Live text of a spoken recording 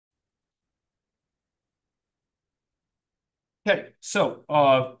Okay,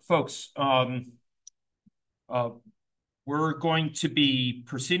 so folks, uh, we're going to be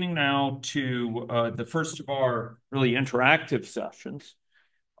proceeding now to the first of our really interactive sessions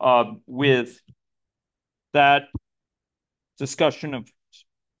with that discussion of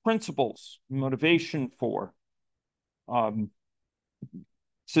principles, motivation for um,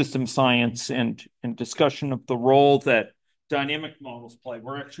 system science, and discussion of the role that dynamic models play.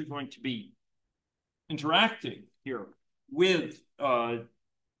 We're actually going to be interacting here with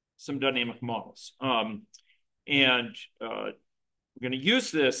some dynamic models. And we're going to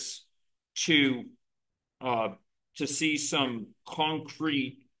use this to uh, to see some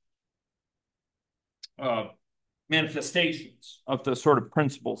concrete uh, manifestations of the sort of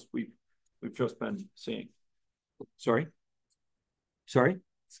principles we've just been seeing. Sorry, sorry.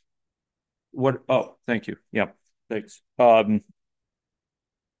 What? Oh, thank you. Yeah, thanks.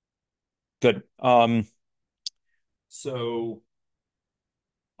 Good. So,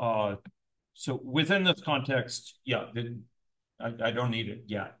 uh, so within this context, yeah, I don't need it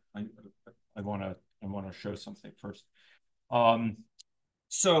yet. I want to show something first. Um,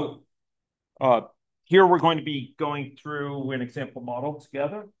 so uh, here we're going to be going through an example model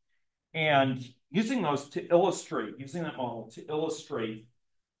together and using those to illustrate, using that model to illustrate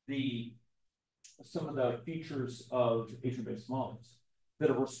the some of the features of agent-based models that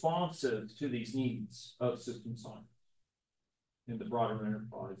are responsive to these needs of system science in the broader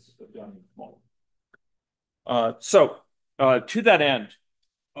enterprise of dynamic model. To that end,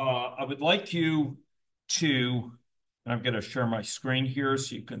 I would like you to, and I'm going to share my screen here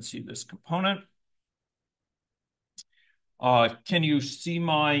so you can see this component. Can you see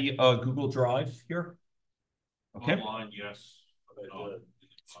my Google Drive here? Okay. Online, yes.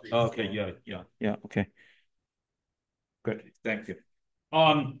 Okay. Yeah. Okay. Good. Thank you.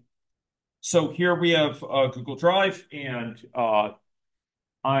 So here we have Google Drive, and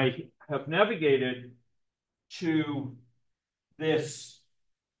I have navigated to this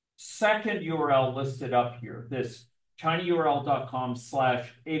second URL listed up here, this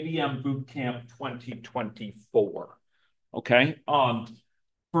tinyurl.com/ABM Bootcamp 2024. Okay.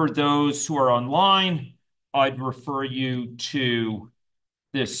 For those who are online, I'd refer you to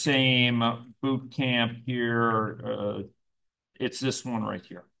this same boot camp here. It's this one right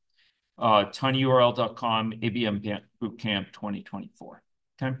here. tinyurl.com ABM Bootcamp 2024.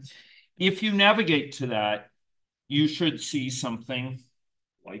 Okay. If you navigate to that, you should see something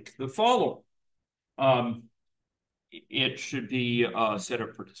like the following. Um, it should be a set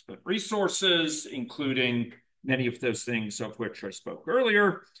of participant resources, including many of those things of which I spoke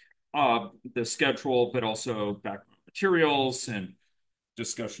earlier, the schedule, but also background materials and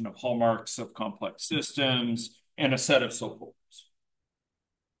discussion of hallmarks of complex systems, and a set of subfolders.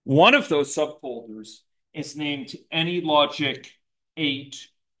 One of those subfolders is named AnyLogic 8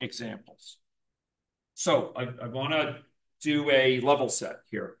 examples. So I want to do a level set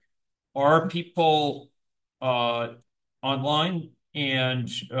here. Are people online and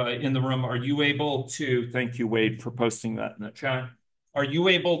in the room, are you able to, thank you, Wade, for posting that in the chat. Are you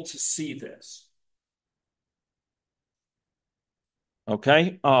able to see this?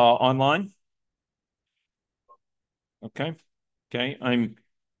 Okay, online? Okay, okay.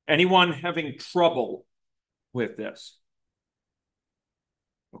 Anyone having trouble with this?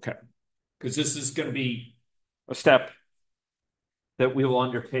 Okay, because this is going to be a step that we will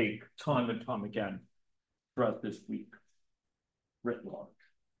undertake time and time again throughout this week, written large.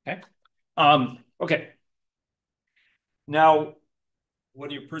 Okay. Okay. Now,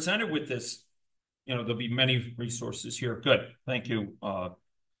 when you're presented with this, there'll be many resources here. Good. Thank you,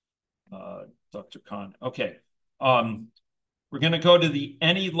 Dr. Khan. Okay. We're going to go to the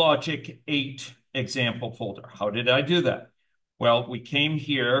AnyLogic 8 example folder. How did I do that? Well, we came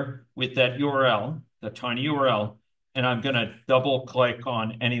here with that URL, the tiny URL, and I'm going to double click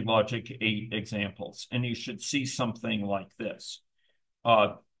on AnyLogic 8 examples, and you should see something like this.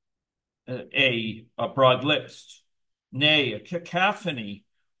 A broad list, nay, a cacophony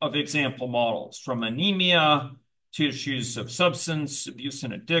of example models from anemia to issues of substance abuse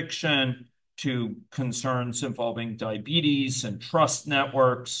and addiction to concerns involving diabetes and trust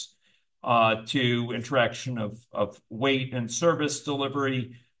networks to interaction of weight and service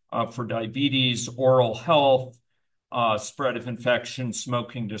delivery for diabetes, oral health, spread of infection,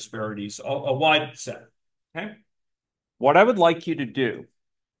 smoking disparities, a wide set. Okay. What I would like you to do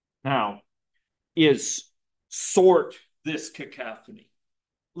now is sort this cacophony,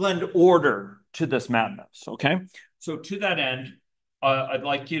 lend order to this madness. Okay. So to that end, I'd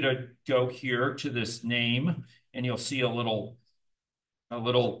like you to go here to this name, and you'll see a little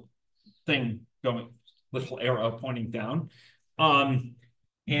thing going. little arrow pointing down. Um,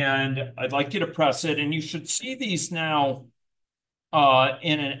 and I'd like you to press it, and you should see these now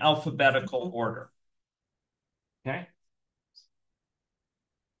in an alphabetical order. Okay.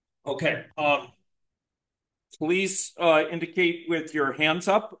 Okay. Please indicate with your hands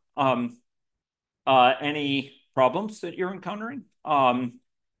up any problems that you're encountering.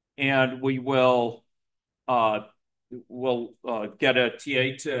 And we will get a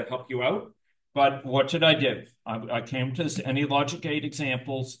TA to help you out. But what did I do? I came to this AnyLogic 8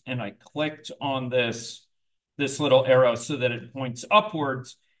 examples and I clicked on this little arrow so that it points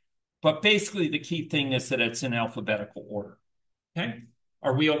upwards. But basically, the key thing is that it's in alphabetical order. Okay.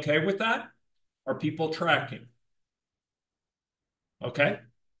 Are we okay with that? Are people tracking? Okay.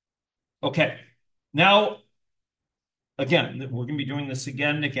 Okay. Now, again, we're going to be doing this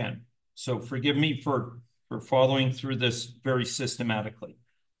again and again. So forgive me for following through this very systematically.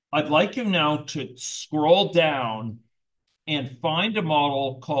 I'd like you now to scroll down and find a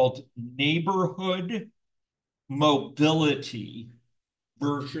model called Neighborhood Mobility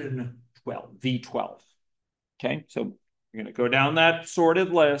version 12, V12. Okay, so you're going to go down that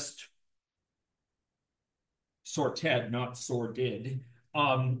sorted list, sorted, not sorted,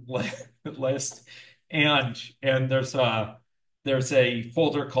 list, and there's a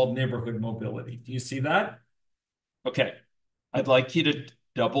folder called Neighborhood Mobility. Do you see that? Okay, I'd like you to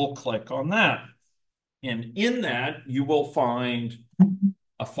double click on that. And in that, you will find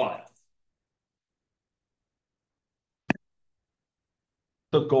a file.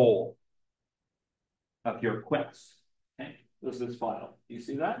 The goal of your quest. Okay, this is this file. Do you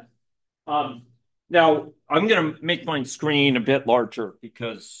see that? Now, I'm going to make my screen a bit larger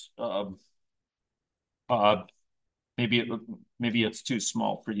because maybe it's too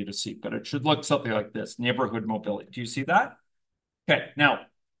small for you to see, but it should look something like this: Neighborhood Mobility. Do you see that? Okay. Now,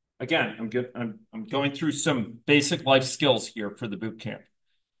 again, I'm going through some basic life skills here for the boot camp.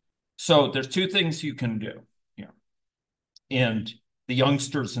 So there's two things you can do here, and the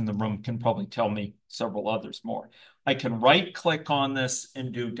youngsters in the room can probably tell me several others more. I can right click on this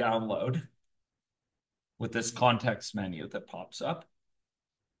and do download with this context menu that pops up.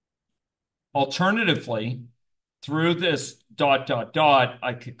 Alternatively, through this ...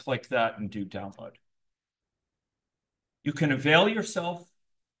 I could click that and do download. You can avail yourself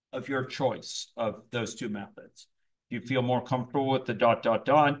of your choice of those two methods. If you feel more comfortable with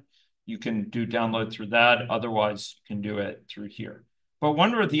the ... you can do download through that. Otherwise, you can do it through here. But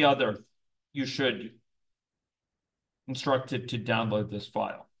one or the other, you should instruct it to download this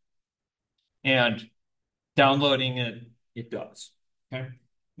file. And downloading it, it does. Okay.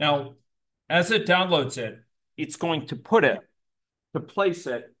 Now, as it downloads it, it's going to place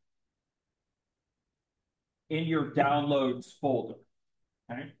it in your downloads folder.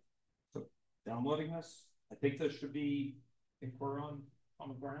 Okay. So downloading this, I think this should be, I think we're on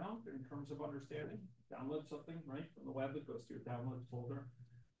the ground in terms of understanding. Download something, right, from the web, it goes to your downloads folder.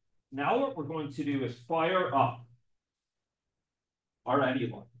 Now what we're going to do is fire up our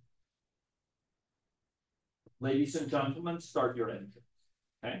AnyLogic. Ladies and gentlemen, start your engine.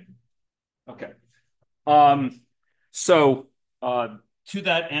 Okay. Okay. So to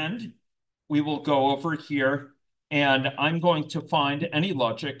that end, we will go over here and I'm going to find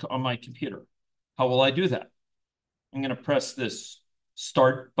AnyLogic on my computer. How will I do that? I'm going to press this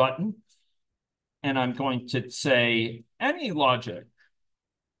start button and I'm going to say AnyLogic.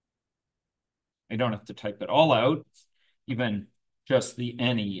 I don't have to type it all out. Even just the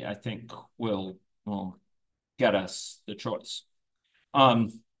any, I think, will get us the choice.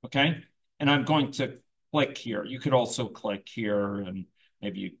 Okay. And I'm going to click here. You could also click here and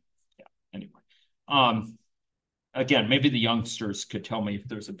maybe, yeah, anyway. Again, maybe the youngsters could tell me if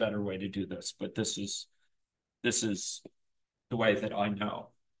there's a better way to do this, but this is the way that I know.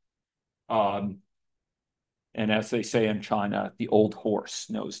 And as they say in China, the old horse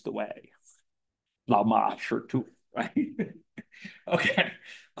knows the way. La ma sure too, right? Okay.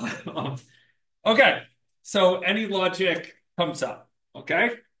 Okay. So AnyLogic comes up.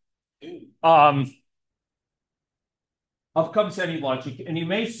 Okay. Up comes AnyLogic, and you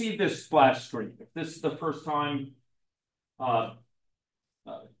may see this splash screen. If this is the first time that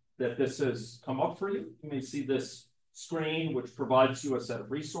this has come up for you, you may see this screen, which provides you a set of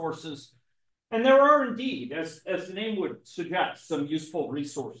resources. And there are indeed, as the name would suggest, some useful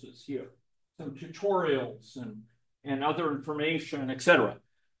resources here, some tutorials and other information, etc.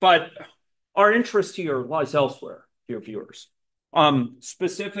 But our interest here lies elsewhere, dear viewers.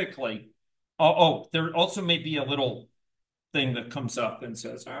 Specifically, there also may be a little thing that comes up and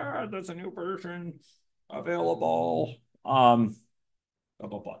says, there's a new version available, blah,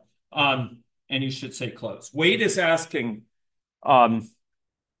 blah, blah. and you should say close. Wade is asking um,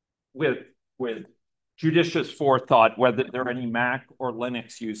 with judicious forethought whether there are any Mac or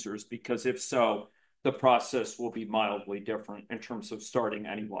Linux users, because if so, the process will be mildly different in terms of starting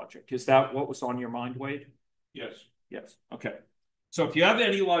AnyLogic. Is that what was on your mind, Wade? Yes. Yes. Okay. So if you have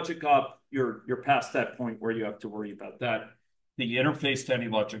AnyLogic up, you're past that point where you have to worry about that. The interface to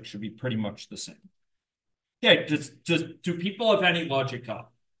AnyLogic should be pretty much the same. Okay. Do people have AnyLogic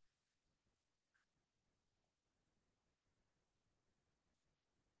up?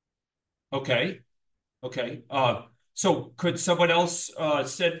 Okay. Okay. So could someone else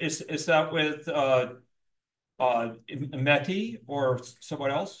sit? Is that with Meti or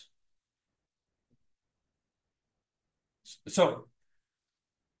someone else? So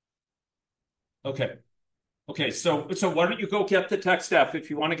okay. Okay, so why don't you go get the tech staff? If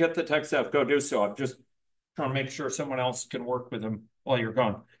you want to get the tech staff, go do so. I'm just trying to make sure someone else can work with them while you're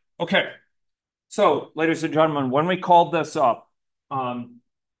gone. Okay. So, ladies and gentlemen, when we called this up, um,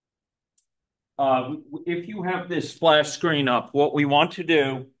 if you have this splash screen up, what we want to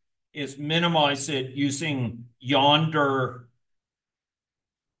do is minimize it using Yonder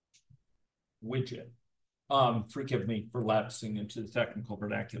widget. Forgive me for lapsing into the technical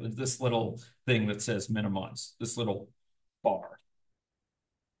vernacular. This little thing that says minimize, this little bar.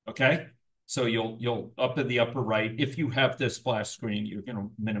 Okay. So you'll up in the upper right, if you have this splash screen, you're going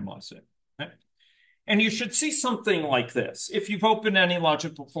to minimize it. Okay? And you should see something like this. If you've opened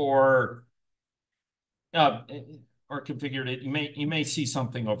AnyLogic before uh, or configured it, you may see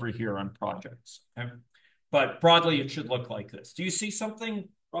something over here on projects. Okay? But broadly, it should look like this. Do you see something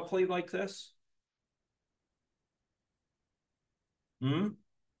roughly like this? Hmm?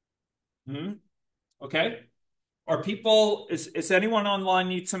 Hmm? Okay. Is anyone online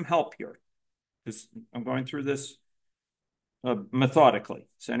need some help here? Because I'm going through this methodically.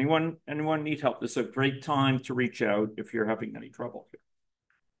 Does anyone need help? This is a great time to reach out if you're having any trouble here.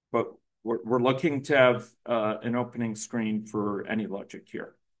 But we're looking to have an opening screen for AnyLogic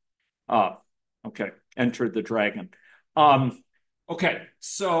here. Okay, enter the dragon. Okay,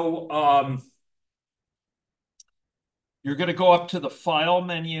 so you're going to go up to the File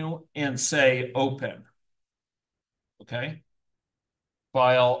menu and say Open. Okay,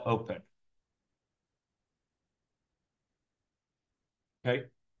 File, Open. Okay.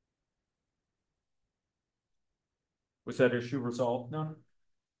 Was that issue resolved? No?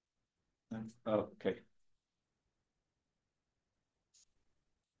 Oh, okay.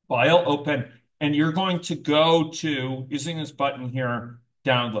 File, Open, and you're going to go to, using this button here,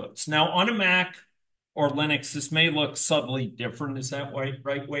 Downloads. Now, on a Mac or Linux, this may look subtly different. Is that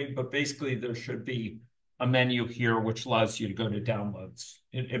right, Wade? But basically, there should be a menu here which allows you to go to Downloads.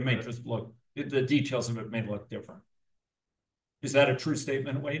 It may just look, the details of it may look different. Is that a true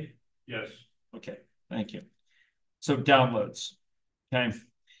statement, Wade? Yes. Okay, thank you. So Downloads, okay?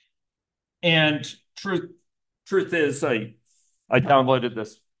 And truth is, I downloaded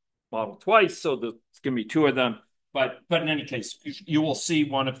this model twice, so there's going to be two of them. But in any case, you will see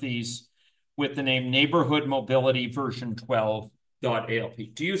one of these with the name Neighborhood Mobility version 12.alp.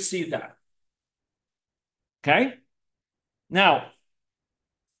 Do you see that? Okay. Now,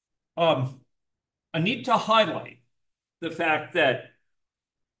 I need to highlight the fact that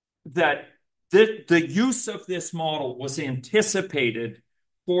the use of this model was anticipated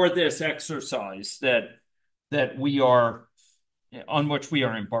for this exercise that we are on which we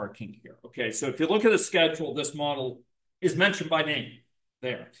are embarking here. Okay, so if you look at the schedule, this model is mentioned by name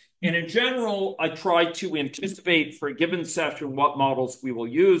there. And in general, I try to anticipate for a given session what models we will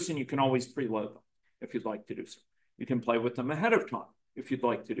use, and you can always preload them if you'd like to do so. You can play with them ahead of time if you'd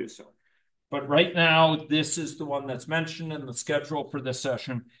like to do so. But right now, this is the one that's mentioned in the schedule for this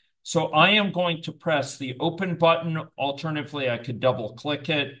session. So I am going to press the open button. Alternatively, I could double click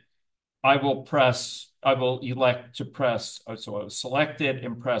it. I will elect to press, so I will select it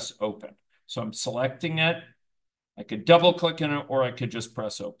and press open. So I'm selecting it. I could double click in it or I could just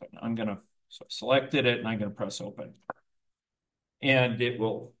press open. So I selected it and I'm going to press open. And it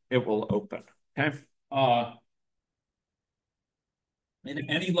will open, okay? And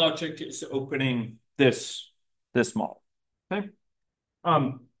AnyLogic is opening this model, okay?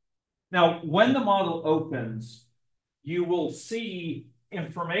 Now, when the model opens, you will see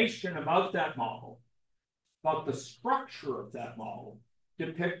information about that model, about the structure of that model,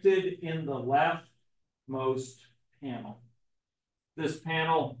 depicted in the leftmost panel. This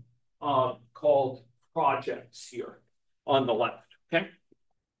panel called Projects here on the left, okay?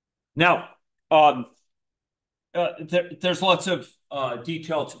 Now, there's lots of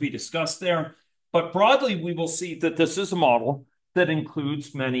detail to be discussed there, but broadly, we will see that this is a model that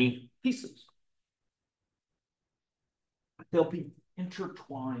includes many pieces. they'll be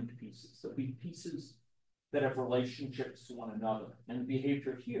intertwined pieces. There'll be pieces that have relationships to one another. And the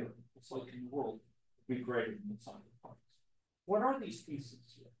behavior here, it's like in the world, will be greater than the sum of the parts. What are these pieces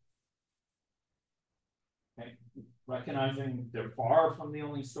here? Okay. Recognizing they're far from the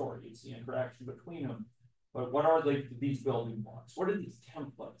only story, it's the interaction between them. But what are these building blocks? What are these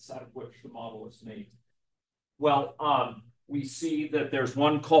templates out of which the model is made? Well, we see that there's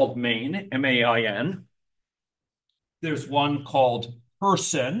one called main, M-A-I-N. There's one called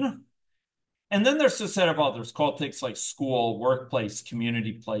person. And then there's a set of others called things like school, workplace,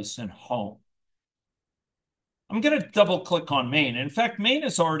 community place, and home. I'm going to double click on main. In fact, main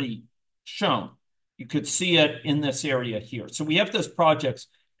is already shown. You could see it in this area here. So we have those projects.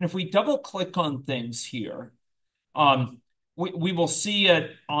 And if we double click on things here, we will see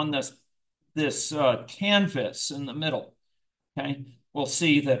it on this canvas in the middle. Okay, we'll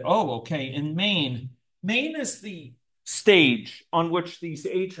see that, oh, okay, in main is the stage on which these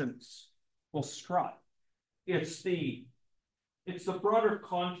agents will strut. It's the broader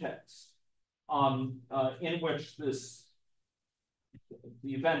context in which the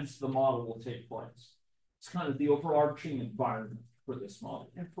events, the model will take place. It's kind of the overarching environment for this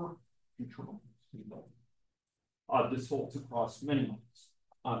model and for future models. This holds across many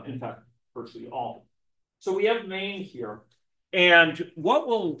models. In fact, virtually all. So we have main here. And what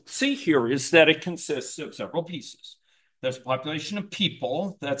we'll see here is that it consists of several pieces. There's a population of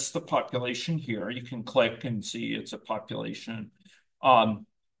people. That's the population here. You can click and see it's a population of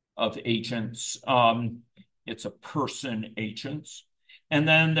agents. It's a person agents. And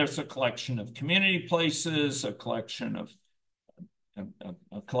then there's a collection of community places, a collection of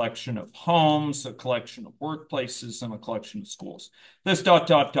homes, a collection of workplaces, and a collection of schools. This ...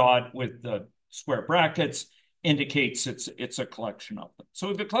 with the square brackets indicates it's a collection of them. So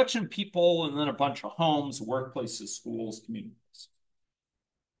we have a collection of people and then a bunch of homes, workplaces, schools, communities.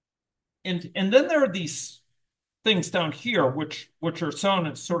 And then there are these things down here which are shown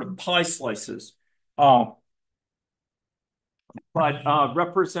as sort of pie slices, but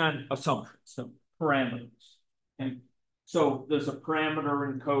represent assumptions, so parameters. And so there's a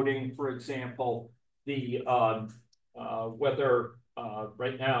parameter encoding, for example, the whether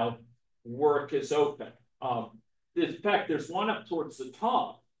right now work is open. In fact, there's one up towards the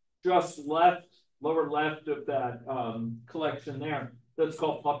top, just lower left of that collection there, that's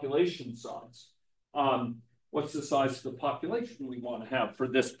called population size. What's the size of the population we want to have for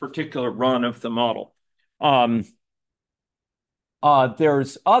this particular run of the model?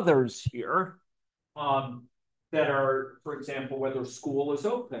 There's others here that are, for example, whether school is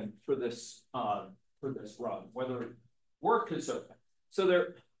open for this run, whether work is open. So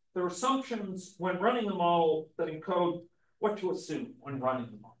there are assumptions when running the model that encode what to assume when running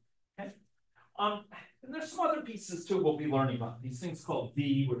the model. Okay. And there's some other pieces too we'll be learning about. These things called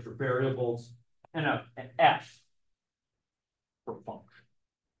V, which are variables, and an F for function.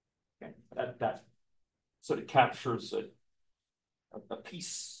 Okay. That sort of captures a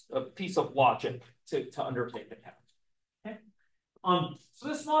piece of logic to undertake a task. Okay. So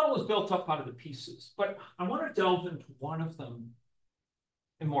this model is built up out of the pieces, but I want to delve into one of them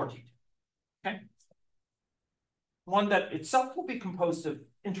in more detail. Okay. One that itself will be composed of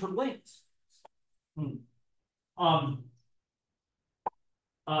interlinks. And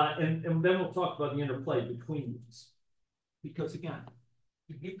then we'll talk about the interplay between these. Because again,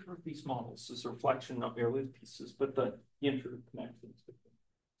 the behavior of these models is a reflection not merely of the pieces, but the interconnections.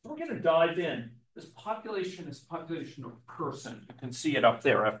 So we're going to dive in. This population is population of person. You can see it up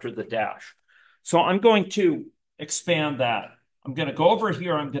there after the dash. So I'm going to expand that. I'm going to go over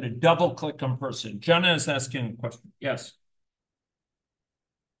here. I'm going to double click on person. Jenna is asking a question. Yes.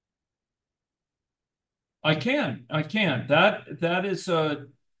 I can. That is a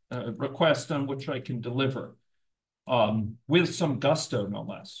request on which I can deliver with some gusto, no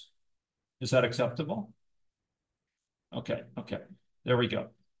less. Is that acceptable? Okay. There we go.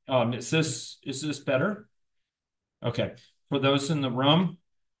 Is this better? Okay. For those in the room,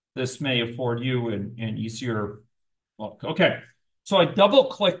 this may afford you an easier look. Okay. So I double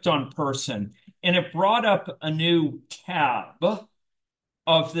clicked on person and it brought up a new tab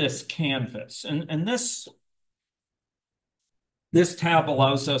of this canvas. And this tab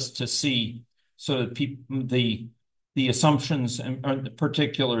allows us to see sort of the assumptions and the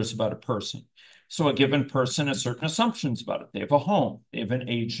particulars about a person. So a given person has certain assumptions about it. They have a home, they have an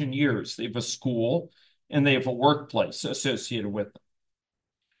age in years, they have a school, and they have a workplace associated with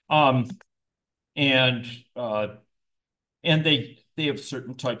them. And they have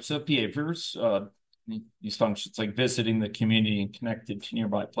certain types of behaviors, these functions like visiting the community and connected to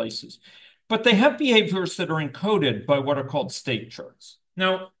nearby places. but they have behaviors that are encoded by what are called state charts.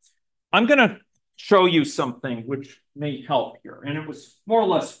 Now, I'm going to show you something which may help here, and it was more or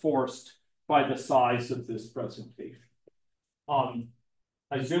less forced by the size of this presentation.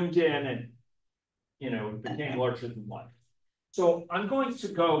 I zoomed in and, it became larger than life. So I'm going to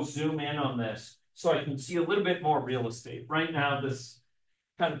go zoom in on this so I can see a little bit more real estate. Right now, this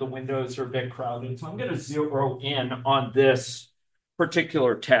kind of the windows are a bit crowded. So I'm going to zero in on this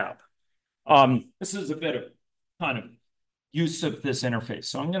particular tab. This is a bit of kind of use of this interface.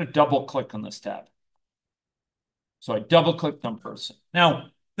 So I'm going to double click on this tab. So I double clicked on person. Now,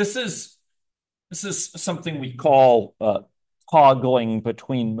 this is something we call toggling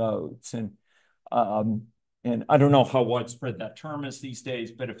between modes. And I don't know how widespread that term is these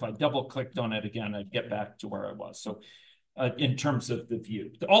days, but if I double clicked on it again, I'd get back to where I was. So in terms of the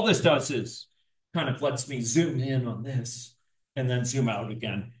view, all this does is kind of lets me zoom in on this and then zoom out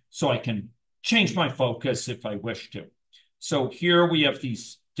again so I can change my focus if I wish to. So here we have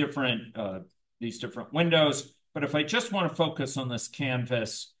these different windows, but if I just want to focus on this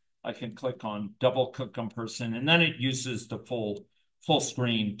canvas, I can double click on person, and then it uses the full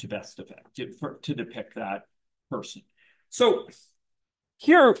screen to best effect to depict that person. So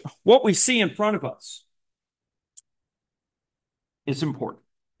here, what we see in front of us is important.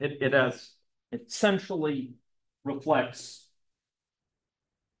 It essentially reflects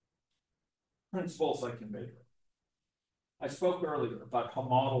principles I conveyed. I spoke earlier about how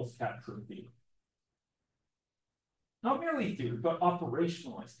models capture theory. Not merely theory, but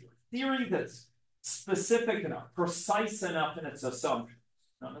operationalized theory. Theory that's specific enough, precise enough in its assumptions.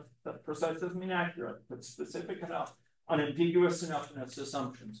 Not that precise doesn't mean accurate, but specific enough, unambiguous enough in its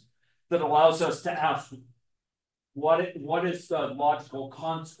assumptions that allows us to ask what is the logical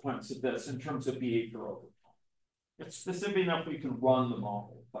consequence of this in terms of behavior over time. It's specific enough we can run the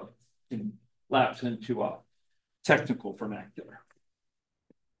model, but can lapse into a technical vernacular.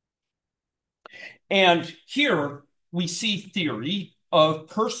 And here we see theory of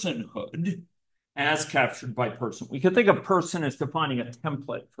personhood as captured by person. We could think of person as defining a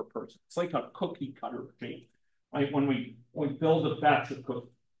template for person. It's like a cookie cutter shape, right? When we build a batch of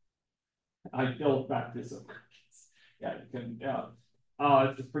cookies, I build batches of cookies. Yeah, you can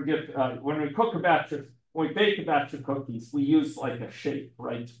when we bake a batch of cookies, we use like a shape,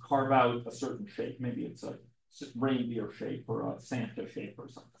 right? To carve out a certain shape. Maybe it's a reindeer shape or a Santa shape or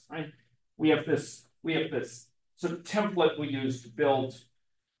something, right? We have this sort of template we use to build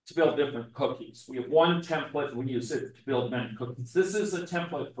different cookies. We have one template, we use it to build many cookies. This is a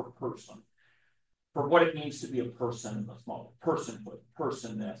template for person, for what it means to be a person in this model. Personhood,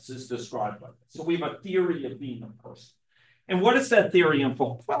 personness is described by this. So we have a theory of being a person. And what does that theory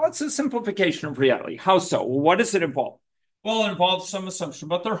involve? Well, it's a simplification of reality. How so? Well, what does it involve? Well, it involves some assumption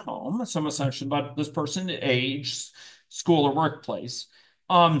about their home, some assumption about this person's age, school, or workplace.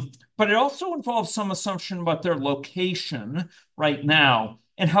 But it also involves some assumption about their location right now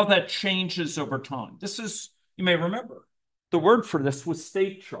and how that changes over time. This is, you may remember, the word for this was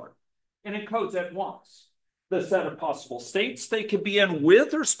state chart. And it encodes at once the set of possible states they could be in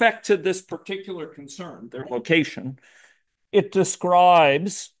with respect to this particular concern, their location. It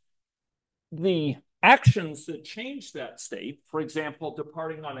describes the actions that change that state, for example,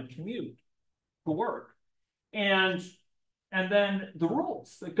 departing on a commute to work, and then the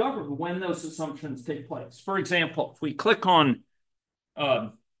rules that govern when those assumptions take place. For example, if we click on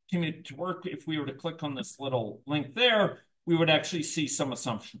commute to work, if we were to click on this little link there, we would actually see some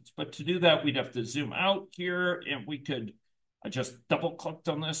assumptions. But to do that, we'd have to zoom out here, and I just double clicked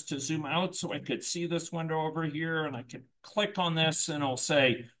on this to zoom out so I could see this window over here, and I could click on this and it'll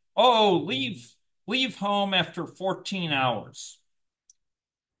say, oh, leave home after 14 hours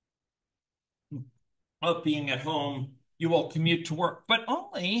of being at home. You will commute to work, but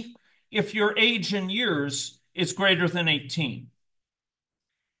only if your age in years is greater than 18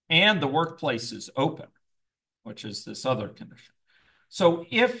 and the workplace is open, which is this other condition. So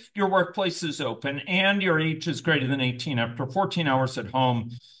if your workplace is open and your age is greater than 18, after 14 hours at home,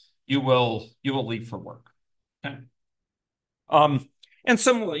 you will leave for work. Okay. And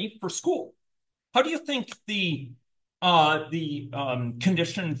similarly for school, how do you think the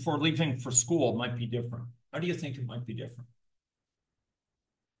condition for leaving for school might be different? How do you think it might be different?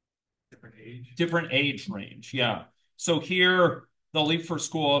 Different age. Different age range, yeah. So here they'll leave for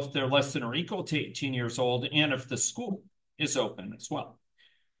school if they're less than or equal to 18 years old, and if the school is open as well.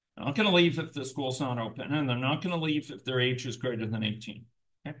 They're not going to leave if the school's not open, and they're not going to leave if their age is greater than 18.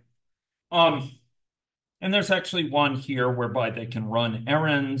 Okay. And there's actually one here whereby they can run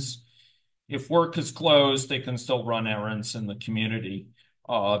errands. If work is closed, they can still run errands in the community.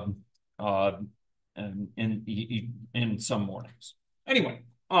 in some mornings. Anyway,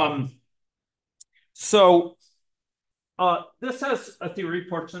 so this has a theory of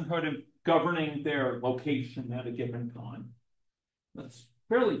personhood of governing their location at a given time. That's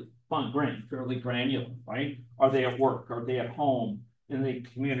fairly fine-grained, fairly granular, right? Are they at work? Are they at home in the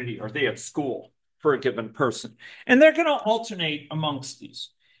community? Are they at school for a given person? And they're going to alternate amongst these.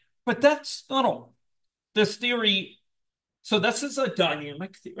 But that's not all. This theory, so this is a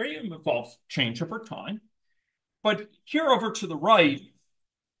dynamic theory and involves change over time. But here over to the right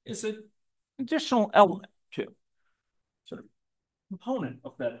is an additional element too, sort of component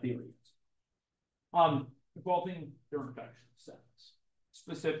of that theory, involving their infection status.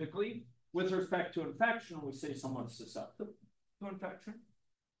 Specifically, with respect to infection, we say someone's susceptible to infection,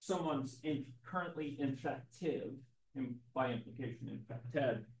 someone's currently infective, and by implication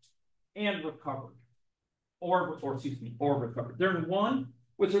infected, and recovered, or recovered. They're in one,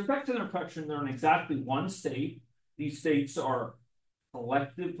 with respect to their infection, they're in exactly one state. These states are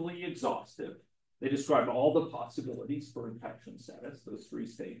collectively exhaustive. They describe all the possibilities for infection status, those three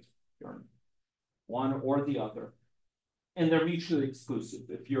states. You're in one or the other. And they're mutually exclusive.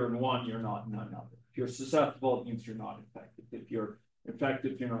 If you're in one, you're not in another. If you're susceptible, it means you're not infected. If you're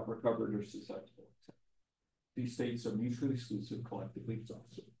infected, you're not recovered or susceptible. These states are mutually exclusive, collectively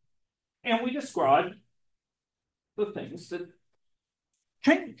exhaustive. And we describe the things that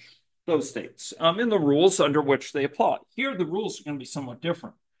change those states in the rules under which they apply. Here, the rules are going to be somewhat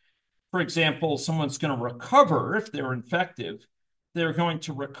different. For example, someone's going to recover if they're infective. They're going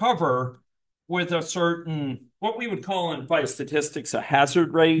to recover with a certain, what we would call in biostatistics, a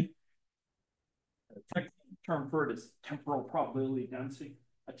hazard rate. The technical term for it is temporal probability density,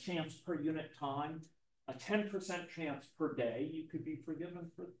 a chance per unit time, a 10% chance per day you could be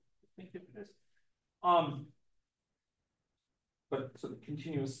forgiven for, I think it is. But sort of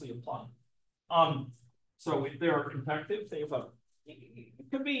continuously applying. So if they're infective, they have it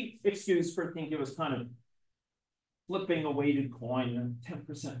could be excused for thinking it was kind of flipping a weighted coin and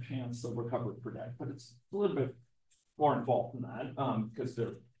 10% chance they'll recover per day, but it's a little bit more involved than that because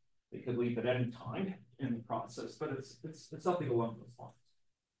they could leave at any time in the process, but it's something along those lines.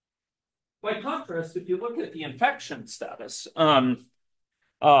 By contrast, if you look at the infection status, the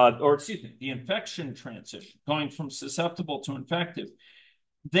infection transition, going from susceptible to infective,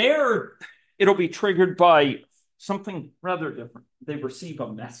 there it'll be triggered by something rather different. They receive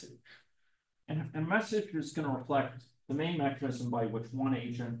a message. And a message is going to reflect the main mechanism by which one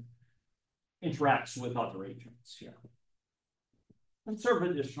agent interacts with other agents here. And serve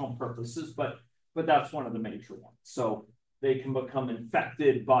additional purposes, but that's one of the major ones. So they can become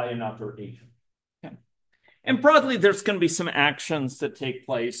infected by another agent. Okay. And broadly, there's going to be some actions that take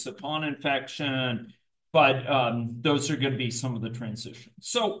place upon infection, but those are going to be some of the transitions.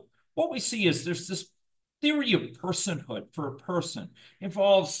 So what we see is there's this theory of personhood for a person. It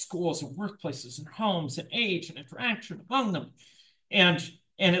involves schools and workplaces and homes and age and interaction among them. And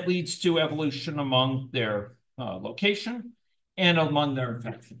it leads to evolution among their location and among their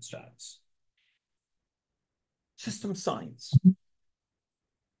infection status. System science.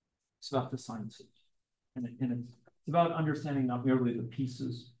 It's about the sciences. And it's about understanding not merely the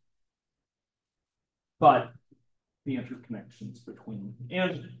pieces, but the interconnections between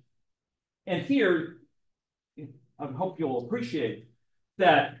them. And here, I hope you'll appreciate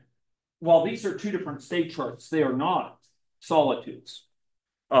that while these are two different state charts, they are not solitudes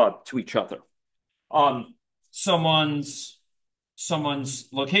to each other. Someone's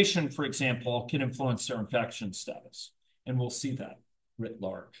location, for example, can influence their infection status. And we'll see that writ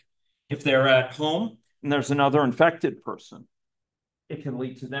large. If they're at home and there's another infected person, it can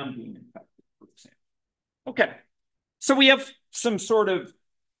lead to them being infected, for example. Okay, so we have some sort of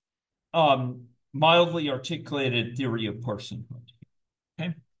mildly articulated theory of personhood.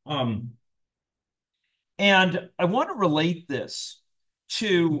 Okay. And I want to relate this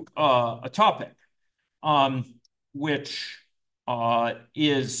to a topic which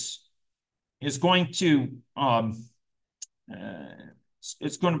is going to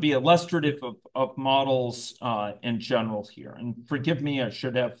it's going to be illustrative of models in general here. And forgive me, I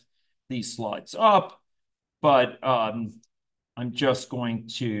should have these slides up, but I'm just going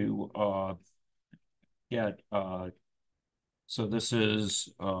to get so this is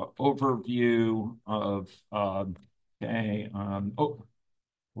overview of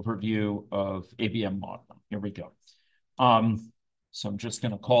overview of ABM modeling. Here we go. So I'm just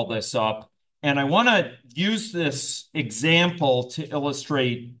going to call this up, and I want to use this example to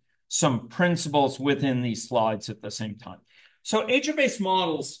illustrate some principles within these slides at the same time. So agent-based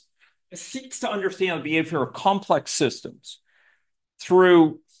models seeks to understand the behavior of complex systems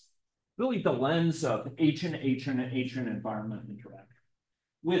through really the lens of agent-agent and agent-environment interaction.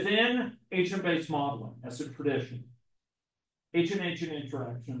 Within agent-based modeling as a tradition, agent-agent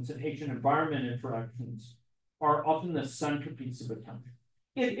interactions and agent-environment interactions are often the centerpiece of attention.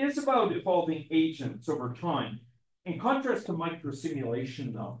 It is about evolving agents over time. In contrast to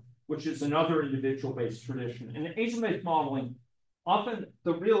microsimulation, though, which is another individual-based tradition, in agent-based modeling, often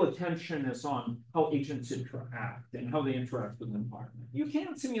the real attention is on how agents interact and how they interact with the environment. You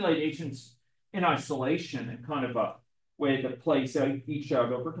can simulate agents in isolation in kind of a way that plays each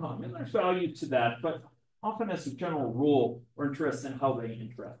out over time, and there's value to that, but often as a general rule, we're interested in how they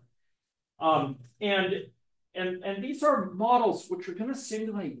interact. And these are models which are going to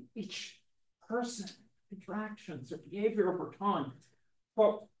simulate each person interactions or behavior over time.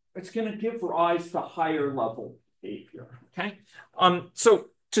 But it's going to give rise to higher level behavior. Okay. So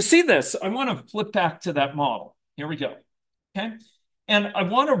to see this, I want to flip back to that model. Here we go. Okay. And I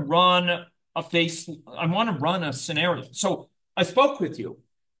want to run a scenario. So I spoke with you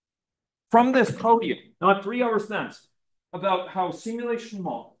from this podium, not 3 hours thence, about how simulation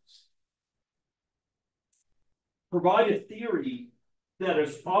models provide a theory that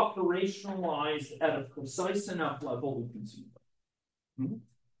is operationalized at a precise enough level we can see it.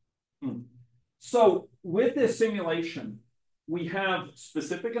 So with this simulation, we have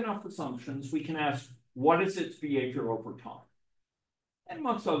specific enough assumptions. We can ask, what is its behavior over time? And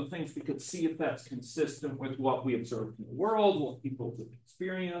amongst other things, we could see if that's consistent with what we observe in the world, what people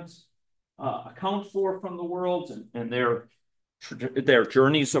experience, account for from the world and their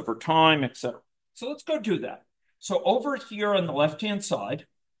journeys over time, etc. So let's go do that. So over here on the left-hand side,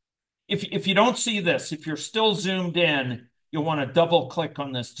 if you don't see this, if you're still zoomed in, you'll want to double click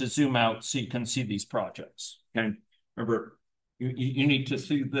on this to zoom out so you can see these projects. Okay. Remember, you need to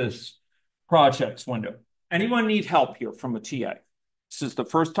see this projects window. Anyone need help here from a TA? This is the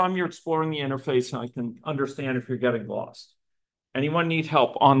first time you're exploring the interface, and I can understand if you're getting lost. Anyone need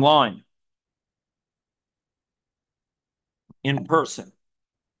help online? In person?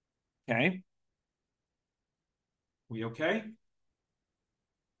 Okay. We okay?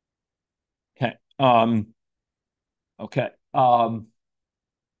 Okay. Okay.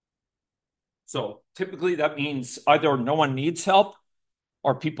 So typically that means either no one needs help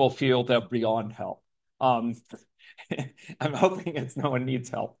or people feel they're beyond help. I'm hoping it's no one needs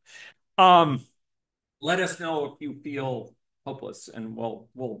help. Let us know if you feel hopeless, and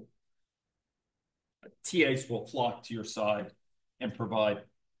TAs will flock to your side and provide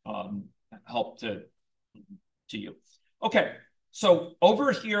help to you. Okay, so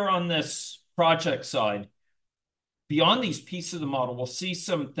over here on this project side, beyond these pieces of the model, we'll see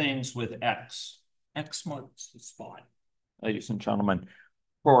some things with X. X marks the spot, ladies and gentlemen,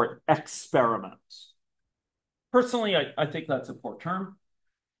 for experiments. Personally, I think that's a poor term.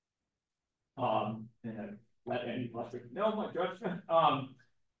 And let anybody know my judgment.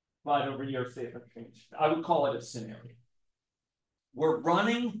 But over here, say if I've changed. I would call it a scenario. We're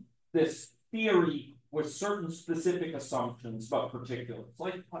running this theory with certain specific assumptions about particulars,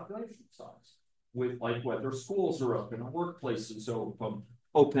 like population size, with like whether schools are open or workplaces are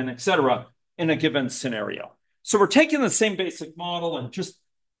open, et cetera, in a given scenario. So we're taking the same basic model and just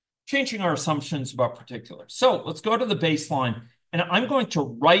changing our assumptions about particulars. So let's go to the baseline, and I'm going to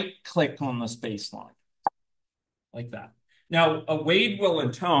right-click on this baseline, like that. Now, Wade will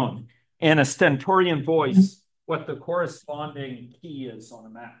intone in a stentorian voice what the corresponding key is on a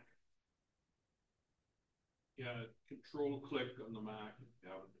Mac. Yeah, control-click on the Mac if you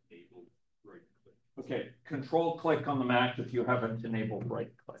haven't enabled right-click. Okay, control-click on the Mac if you haven't enabled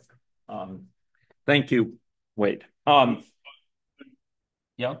right-click. Thank you, Wade. Yeah.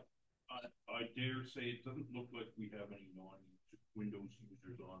 I dare say it doesn't look like we have any non-Windows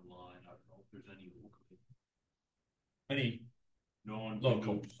users online. I don't know if there's any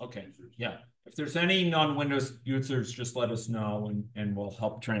non-local. Okay, yeah. If there's any non-Windows users, just let us know and we'll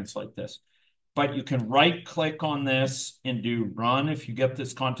help translate this. But you can right-click on this and do run if you get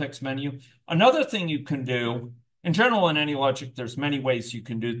this context menu. Another thing you can do, in general, in AnyLogic, there's many ways you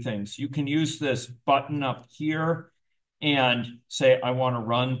can do things. You can use this button up here and say, I want to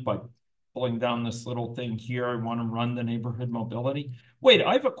run by pulling down this little thing here. I want to run the neighborhood mobility. Wait,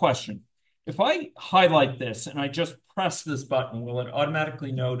 I have a question. If I highlight this and I just press this button, will it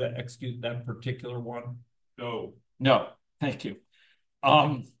automatically know to execute that particular one? No. No, thank you.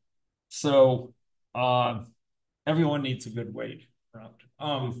 So everyone needs a good weight around.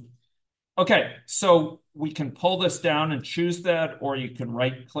 Okay, so we can pull this down and choose that, or you can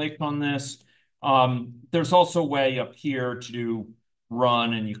right-click on this. There's also a way up here to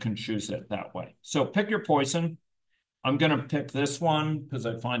run, and you can choose it that way. So pick your poison. I'm going to pick this one because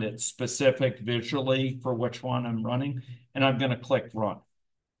I find it specific visually for which one I'm running, and I'm going to click run.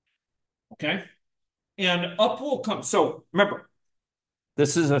 Okay. And up will come. So remember,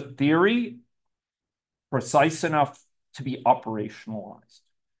 this is a theory precise enough to be operationalized.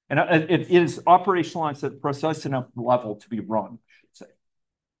 And it is operationalized at precise enough level to be run, I should say.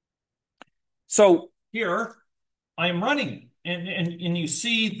 So here I am running it, and you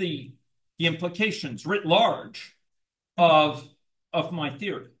see the implications writ large of my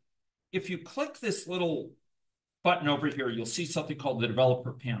theory. If you click this little button over here, you'll see something called the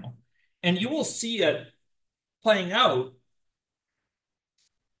developer panel, and you will see it playing out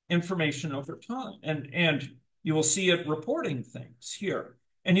information over time, and you will see it reporting things here,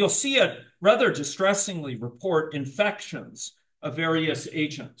 and you'll see it rather distressingly report infections of various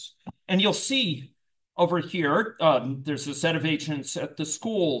agents, and you'll see over here there's a set of agents at the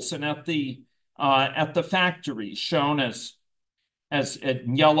schools and at the factories shown as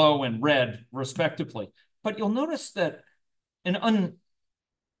yellow and red respectively. But you'll notice that a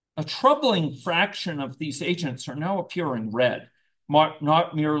troubling fraction of these agents are now appearing red,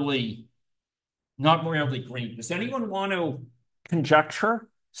 not merely green. Does anyone want to conjecture,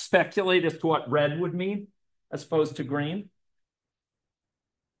 speculate as to what red would mean as opposed to green?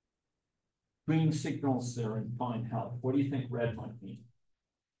 Green signals they're in fine health. What do you think red might mean?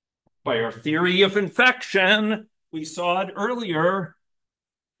 By our theory of infection, we saw it earlier,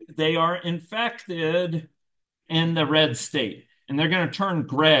 they are infected in the red state, and they're going to turn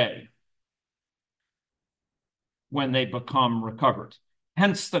gray when they become recovered.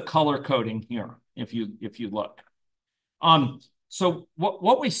 Hence the color coding here, if you look. So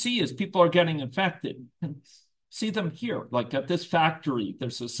what we see is people are getting infected. See them here, like at this factory,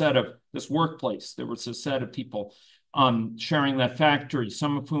 there's a set of this workplace. There was a set of people sharing that factory,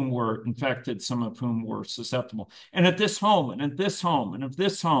 some of whom were infected, some of whom were susceptible. And at this home, and at this home, and at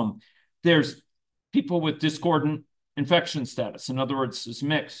this home, there's people with discordant infection status. In other words, it's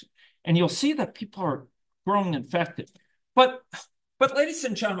mixed. And you'll see that people are growing infected. But ladies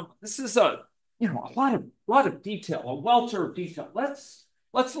and gentlemen, this is a lot of detail, a welter of detail. Let's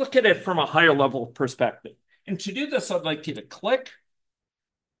look at it from a higher level perspective. And to do this, I'd like you to click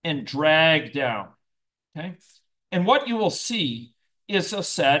and drag down. Okay. And what you will see is a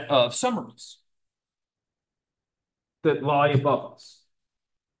set of summaries that lie above us.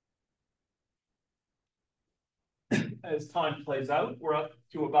 As time plays out, we're up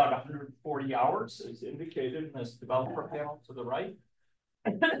to about 140 hours, as indicated in this developer panel to the right.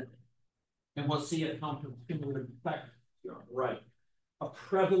 And we'll see a count of cumulative effect here on the right. A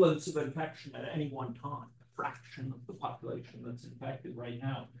prevalence of infection at any one time, a fraction of the population that's infected right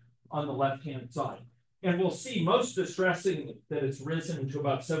now on the left-hand side. And we'll see most distressing that it's risen to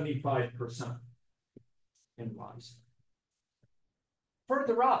about 75% in rise.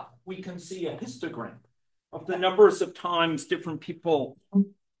 Further up, we can see a histogram of the numbers of times different people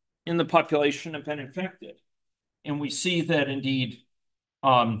in the population have been infected. And we see that indeed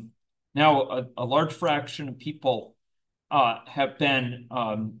now a large fraction of people have been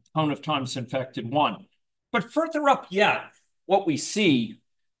count of times infected one. But further up yet, what we see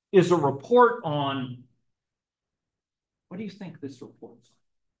is a report on, what do you think this report's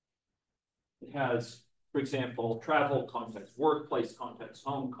on? It has, for example, travel context, workplace context,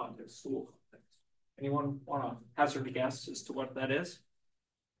 home context, school context. Anyone want to hazard a guess as to what that is?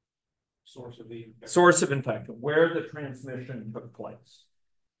 Source of the infection. Source of infection, where the transmission took place.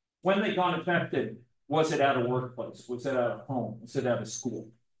 When they got infected, was it at a workplace? Was it at a home? Was it at a school?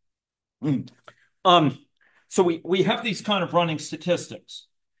 So we have these kind of running statistics,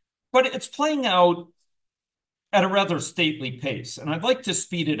 but it's playing out at a rather stately pace. And I'd like to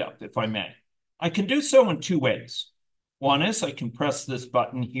speed it up, if I may. I can do so in two ways. One is I can press this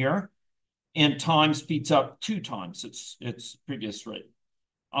button here, and time speeds up 2 times its previous rate.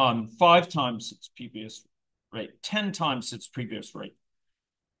 5 times its previous rate, 10 times its previous rate.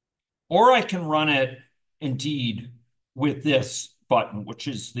 Or I can run it indeed with this button, which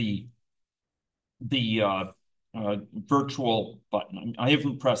is the virtual button. I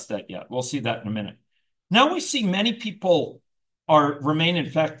haven't pressed that yet. We'll see that in a minute. Now we see many people remain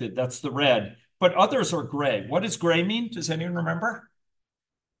infected. That's the red, but others are gray. What does gray mean? Does anyone remember?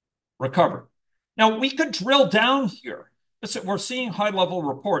 Recover. Now we could drill down here. Listen, we're seeing high-level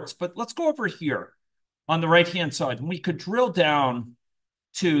reports, but let's go over here on the right-hand side, and we could drill down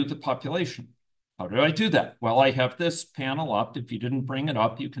to the population. How do I do that? Well, I have this panel up. If you didn't bring it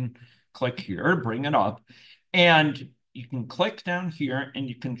up, you can click here to bring it up, and you can click down here, and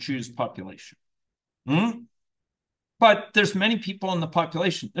you can choose population. But there's many people in the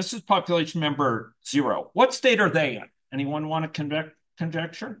population. This is population member 0. What state are they in? Anyone want to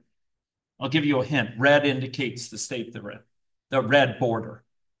conjecture? I'll give you a hint. Red indicates the state they're in, the red border.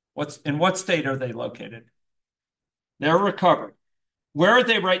 In what state are they located? They're recovered. Where are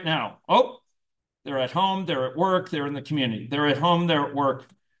they right now? Oh, they're at home, they're at work, they're in the community. They're at home, they're at work.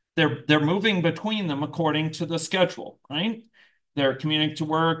 They're moving between them according to the schedule, right? They're commuting to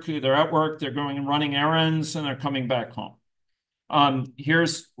work, they're at work, they're going and running errands, and they're coming back home.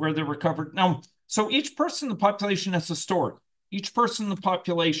 Here's where they're recovered. Now, so each person in the population has a story. Each person in the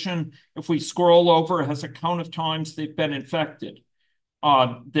population, if we scroll over, has a count of times they've been infected.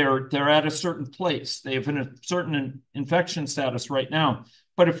 They're at a certain place. They have a certain infection status right now.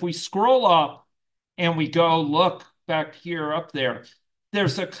 But if we scroll up and we go look back here up there,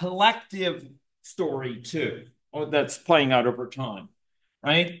 there's a collective story too that's playing out over time,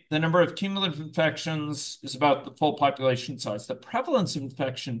 right? The number of cumulative infections is about the full population size. The prevalence of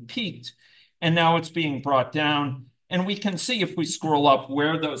infection peaked, and now it's being brought down. And we can see if we scroll up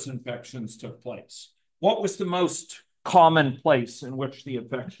where those infections took place. What was the most common place in which the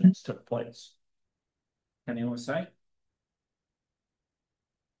infections took place? Can anyone say?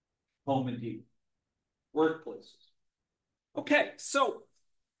 Home indeed. Workplaces. Okay, so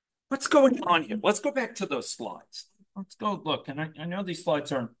what's going on here? Let's go back to those slides. Let's go look. And I know these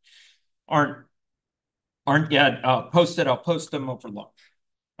slides aren't yet posted. I'll post them over lunch.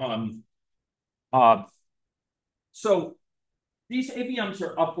 So these ABMs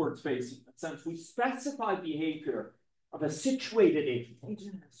are upwards facing. In a sense, we specify behavior of a situated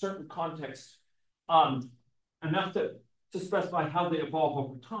agent in a certain context, enough to specify how they evolve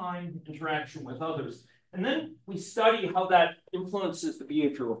over time, interaction with others. And then we study how that influences the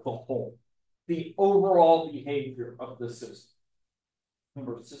behavior of the whole, the overall behavior of the system.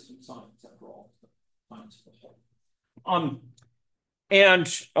 Remember, system science, after all, science of the whole.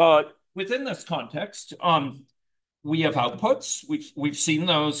 Within this context, we have outputs. We've seen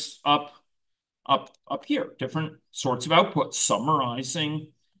those up here, different sorts of outputs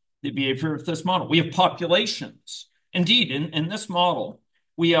summarizing the behavior of this model. We have populations. Indeed, in this model,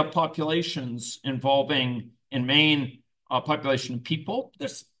 we have populations involving, in main, population of people.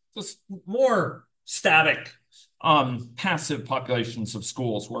 There's more static, passive populations of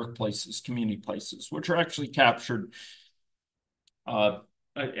schools, workplaces, community places, which are actually captured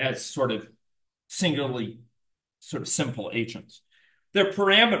as sort of singularly sort of simple agents. They're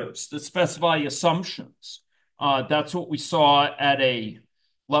parameters that specify assumptions. That's what we saw at a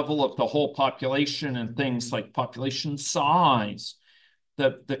level of the whole population and things like population size,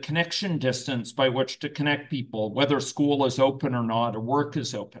 the connection distance by which to connect people, whether school is open or not, or work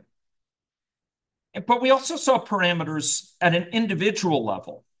is open. But we also saw parameters at an individual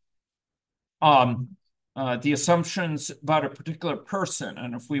level. The assumptions about a particular person,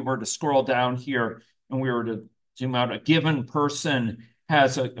 and if we were to scroll down here and we were to zoom out, a given person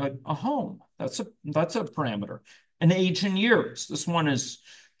has a home. That's a parameter. An age in years. This one is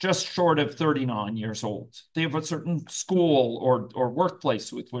just short of 39 years old. They have a certain school or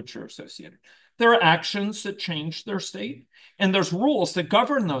workplace with which they're associated. There are actions that change their state, and there's rules that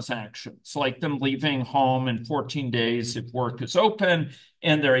govern those actions, like them leaving home in 14 days if work is open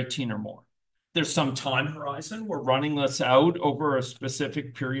and they're 18 or more. There's some time horizon. We're running this out over a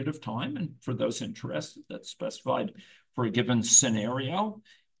specific period of time, and for those interested, that's specified for a given scenario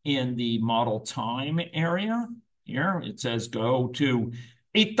in the model time area. Here it says go to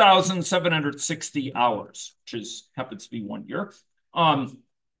 8,760 hours, which happens to be 1 year.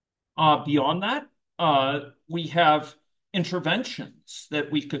 Beyond that, we have interventions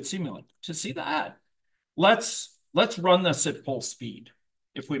that we could simulate. To see that, let's run this at full speed,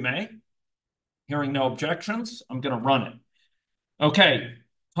 if we may. Hearing no objections, I'm going to run it. Okay,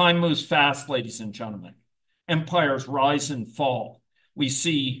 time moves fast, ladies and gentlemen. Empires rise and fall. We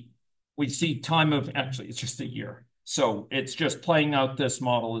see time of, actually, it's just a year. So it's just playing out this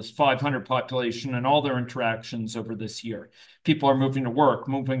model as 500 population and all their interactions over this year. People are moving to work,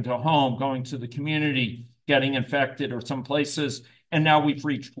 moving to home, going to the community, getting infected or some places. And now we've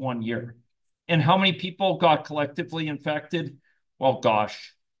reached 1 year. And how many people got collectively infected? Well,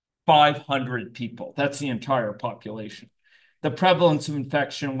 gosh, 500 people. That's the entire population. The prevalence of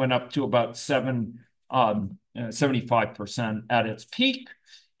infection went up to about 75% at its peak,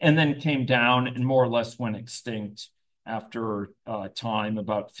 and then came down and more or less went extinct after time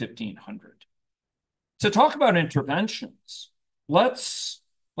about 1500. To talk about interventions, let's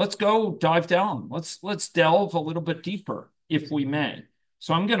go dive down. Let's delve a little bit deeper, if we may.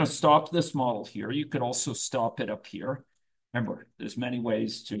 So I'm going to stop this model here. You could also stop it up here. Remember, there's many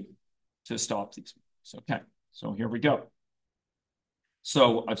ways to stop these. Okay, so here we go.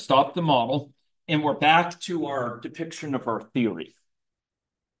 So I've stopped the model, And we're back to our depiction of our theory.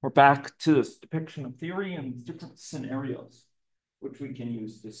 We're back to this depiction of theory and different scenarios, which we can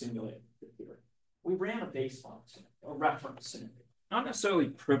use to simulate the theory. We ran a baseline scenario, a reference scenario, not necessarily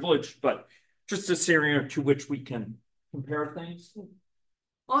privileged, but just a scenario to which we can compare things.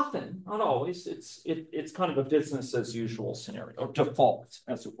 Often, not always, it's kind of a business as usual scenario, default,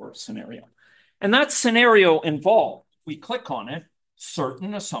 as it were, scenario. And that scenario involved, we click on it,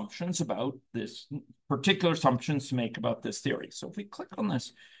 certain assumptions about this, particular assumptions to make about this theory. So if we click on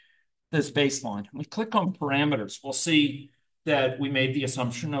this baseline, we click on parameters, we'll see that we made the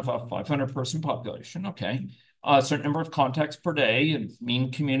assumption of a 500-person population, okay, a certain number of contacts per day and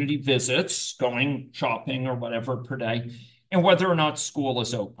mean community visits, going shopping or whatever per day, and whether or not school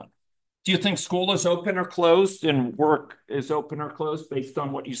is open. Do you think school is open or closed and work is open or closed based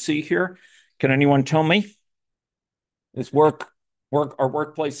on what you see here? Can anyone tell me? Is are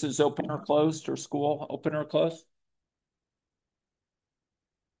workplaces open or closed, or school open or closed?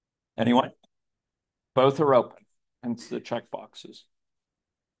 Anyone? Both are open, hence the check boxes.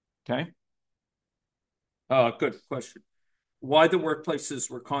 Okay. Good question. Why the workplaces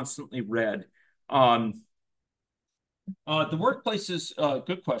were constantly red? The workplaces,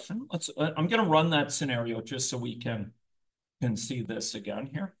 good question. I'm going to run that scenario just so we can see this again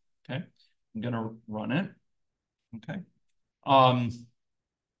here. Okay. I'm going to run it. Okay. The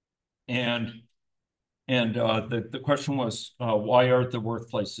question was, why are the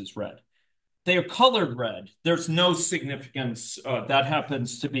workplaces red? They are colored red. There's no significance. That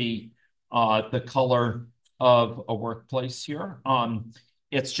happens to be the color of a workplace here.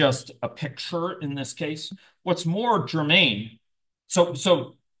 It's just a picture in this case. What's more germane,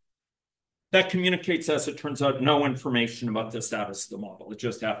 so that communicates, as it turns out, no information about the status of the model. It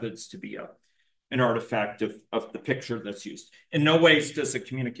just happens to be an artifact of the picture that's used. In no ways does it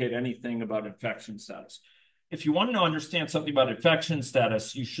communicate anything about infection status. If you want to understand something about infection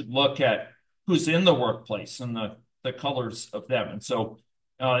status, you should look at who's in the workplace and the colors of them. And so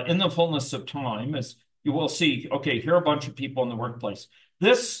in the fullness of time, as you will see, okay, here are a bunch of people in the workplace.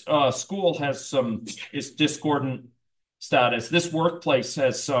 This school is discordant status. This workplace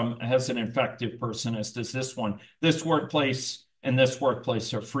has an infective person, as does this one. This workplace and this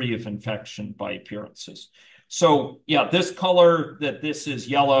workplace are free of infection by appearances. So yeah, this color, that this is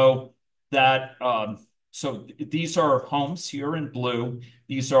yellow, that so these are homes here in blue.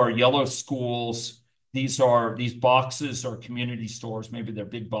 These are yellow schools. These boxes are community stores. Maybe they're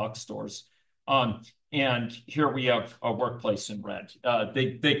big box stores. And here we have a workplace in red.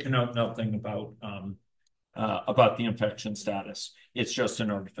 They connote nothing about the infection status. It's just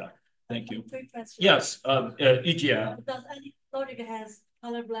an artifact. Thank you. Quick question. Yes, EGA. Does any logic has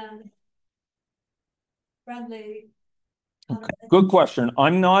colorblind friendly? Good question.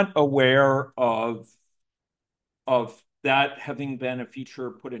 I'm not aware of that having been a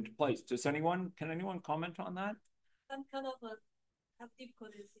feature put into place. Can anyone comment on that? Some kind of have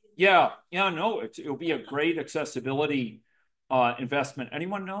difficulties. Yeah, no, it'll be a great accessibility investment.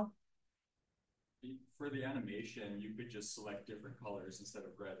 Anyone know? For the animation, you could just select different colors instead of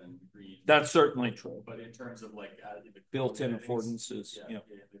red and green. That's certainly true. But in terms of like the built-in affordances, the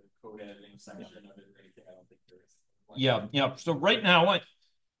code editing section of it or anything, I don't think there is. Yeah. So right now,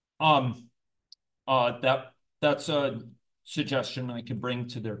 that's a suggestion I could bring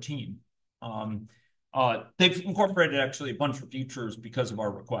to their team. They've incorporated actually a bunch of features because of our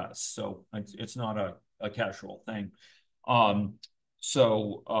requests, so it's not a casual thing.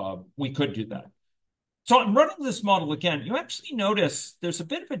 So we could do that. So I'm running this model again. You actually notice there's a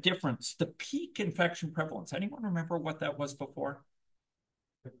bit of a difference. The peak infection prevalence. Anyone remember what that was before?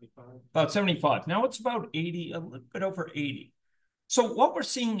 75. About 75. Now it's about 80, a little bit over 80. So what we're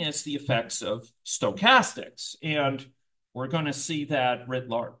seeing is the effects of stochastics, and we're going to see that writ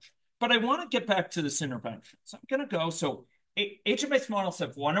large. But I want to get back to this intervention. So I'm going to go. So agent-based models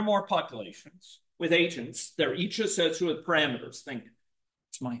have one or more populations with agents. They're each associated with parameters. Think,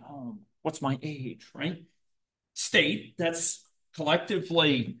 what's my home? What's my age, right? State, that's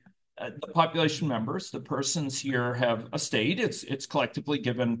collectively the population members. The persons here have a state. It's collectively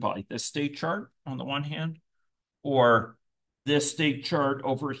given by this state chart on the one hand, or this state chart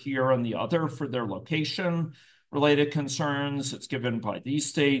over here on the other for their location related concerns. It's given by these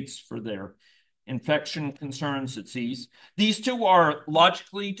states for their infection concerns. It's these. These two are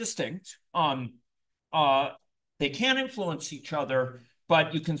logically distinct. They can influence each other,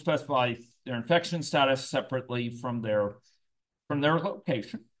 but you can specify their infection status separately from their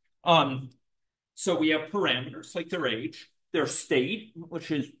location. So we have parameters like their age, their state, which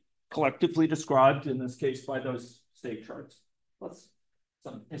is collectively described in this case by those state charts.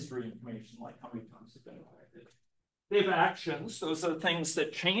 some history information like how many times they've been elected. They have actions. Those are things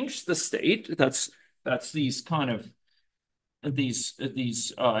that change the state. That's these kind of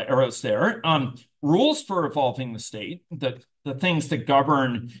these arrows there. Rules for evolving the state, the things that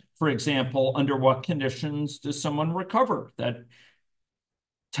govern, for example, under what conditions does someone recover? That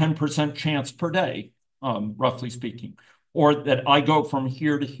 10% chance per day, roughly speaking, or that I go from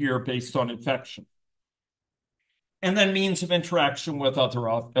here to here based on infection. And then means of interaction with other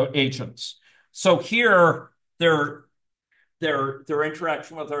agents. So here, their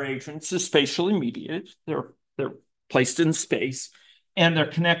interaction with our agents is spatially mediated. They're placed in space, and they're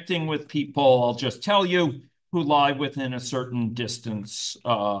connecting with people, I'll just tell you, who lie within a certain distance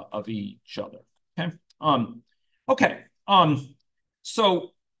of each other. Okay.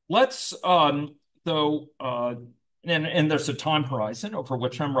 So let's and there's a time horizon over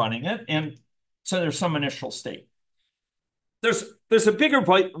which I'm running it, and so there's some initial state. There's a bigger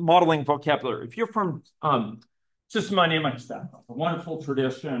modeling vocabulary. If you're from system dynamics background, a wonderful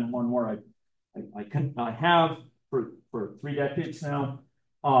tradition, one where I have for 3 decades now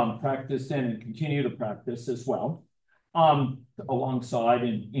practiced in and continue to practice as well, alongside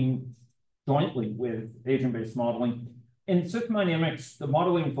and jointly with agent-based modeling. In system dynamics, the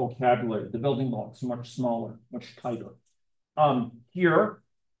modeling vocabulary, the building blocks, are much smaller, much tighter. Here,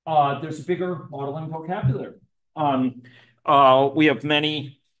 there's a bigger modeling vocabulary. We have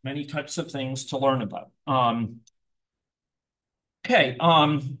many types of things to learn about.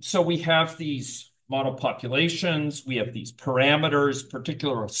 So we have these model populations, we have these parameters,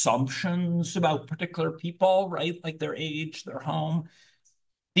 particular assumptions about particular people, right? Like their age, their home.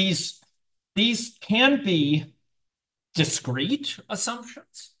 These can be discrete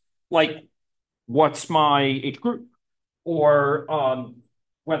assumptions, like what's my age group, or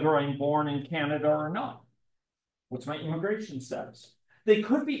whether I'm born in Canada or not. What's my immigration status? They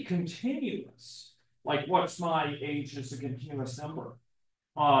could be continuous, like what's my age as a continuous number?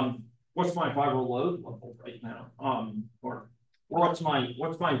 What's my viral load level right now? Or what's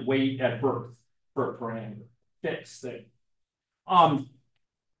my weight at birth for a parameter? Fixed thing.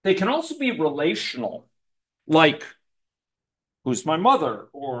 They can also be relational, like who's my mother,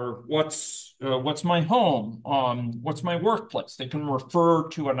 or what's my home? What's my workplace? They can refer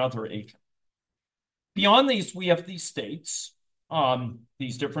to another agent. Beyond these, we have these states,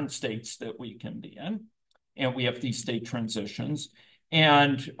 these different states that we can be in, and we have these state transitions,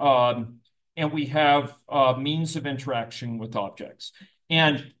 and we have means of interaction with objects.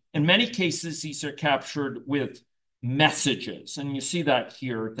 And in many cases, these are captured with messages, and you see that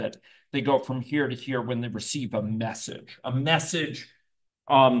here, that they go from here to here when they receive a message. A message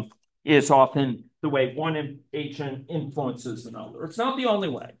is often the way one agent influences another. It's not the only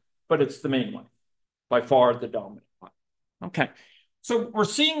way, but it's the main way. By far the dominant one. Okay, so we're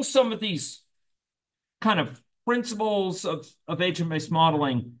seeing some of these kind of principles of agent-based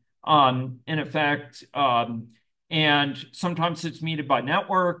modeling in effect, and sometimes it's mediated by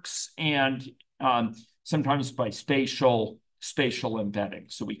networks, and sometimes by spatial embedding,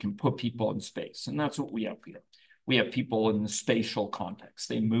 so we can put people in space, and that's what we have here. We have people in the spatial context.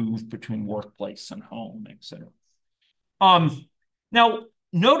 They move between workplace and home, etc. Now,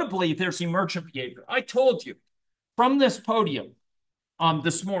 notably, there's emergent behavior. I told you from this podium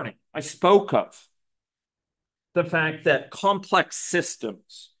this morning, I spoke of the fact that complex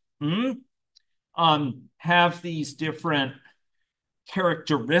systems have these different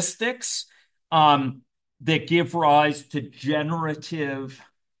characteristics that give rise to generative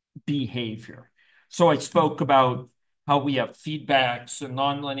behavior. So I spoke about how we have feedbacks and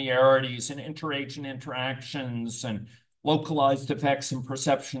nonlinearities and interagent interactions and localized effects and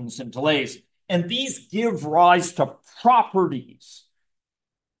perceptions and delays. And these give rise to properties,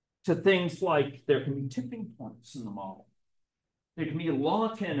 to things like there can be tipping points in the model. There can be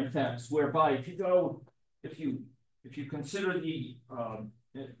lock-in effects whereby if you consider the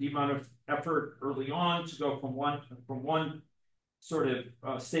amount of effort early on to go from one sort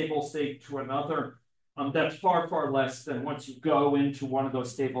of stable state to another, that's far less than once you go into one of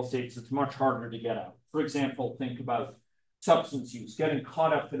those stable states, it's much harder to get out. For example, think about substance use. Getting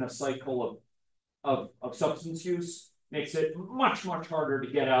caught up in a cycle of substance use makes it much harder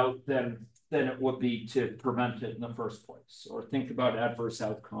to get out than it would be to prevent it in the first place. Or think about adverse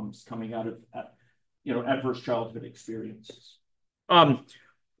outcomes coming out of adverse childhood experiences.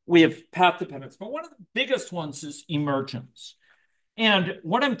 We have path dependence, but one of the biggest ones is emergence. And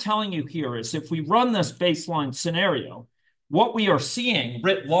what I'm telling you here is if we run this baseline scenario, what we are seeing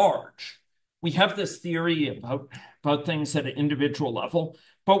writ large, we have this theory about things at an individual level,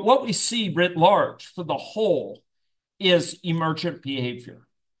 but what we see writ large for the whole is emergent behavior.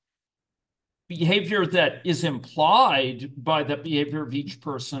 Behavior that is implied by the behavior of each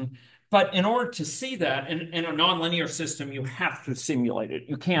person. But in order to see that in a nonlinear system, you have to simulate it.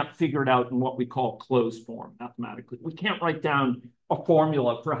 You can't figure it out in what we call closed form mathematically. We can't write down a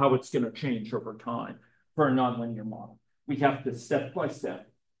formula for how it's going to change over time for a nonlinear model. We have to step by step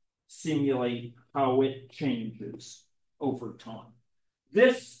simulate how it changes over time.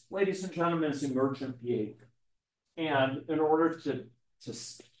 This, ladies and gentlemen, is emergent behavior. And in order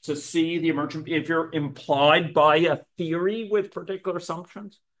to see the emergent behavior implied by a theory with particular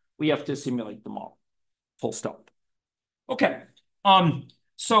assumptions, we have to simulate the model. Full stop. Okay.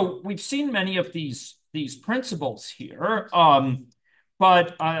 So we've seen many of these principles here,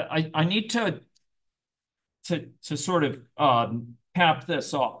 but I need to sort of cap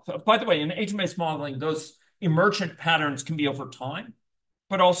this off. By the way, in agent-based modeling, those emergent patterns can be over time,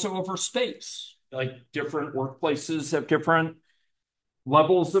 but also over space. Like different workplaces have different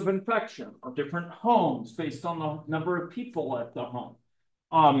levels of infection or different homes based on the number of people at the home.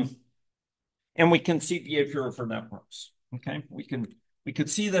 And we can see behavior over networks. Okay, we could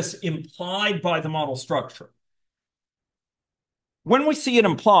see this implied by the model structure. When we see it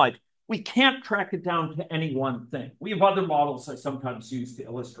implied, we can't track it down to any one thing. We have other models I sometimes use to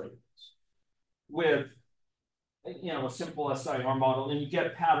illustrate this with, a simple SIR model, and you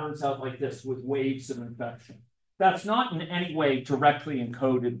get patterns out like this with waves of infection. That's not in any way directly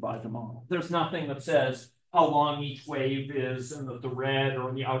encoded by the model. There's nothing that says how long each wave is, and that the red or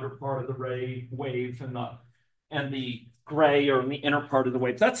in the outer part of the wave and the gray or in the inner part of the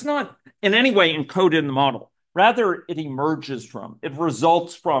wave. That's not in any way encoded in the model. Rather, it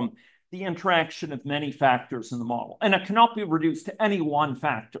results from the interaction of many factors in the model. And it cannot be reduced to any one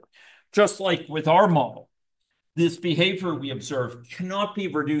factor. Just like with our model, this behavior we observe cannot be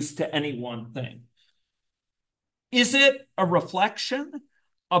reduced to any one thing. Is it a reflection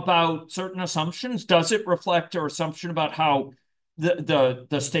about certain assumptions? Does it reflect our assumption about how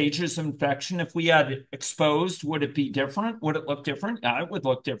the stages of infection, if we had exposed, would it be different? Would it look different? Yeah, it would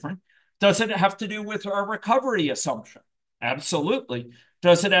look different. Does it have to do with our recovery assumption? Absolutely.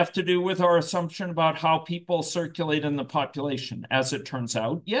 Does it have to do with our assumption about how people circulate in the population? As it turns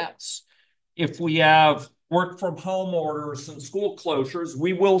out, yes. If we have work from home orders and school closures,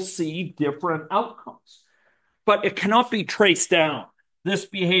 we will see different outcomes. But it cannot be traced down. This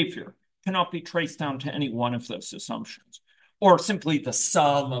behavior cannot be traced down to any one of those assumptions, or simply the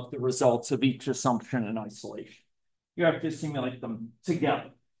sum of the results of each assumption in isolation. You have to simulate them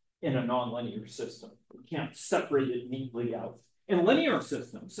together in a nonlinear system. You can't separate it neatly out. In linear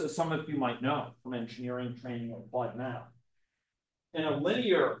systems, as some of you might know from engineering training or applied math, in a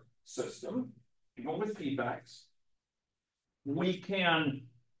linear system, even with feedbacks, we can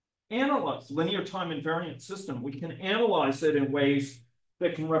analyze linear time invariant system. We can analyze it in ways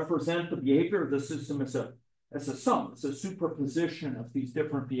that can represent the behavior of the system as a sum, as a superposition of these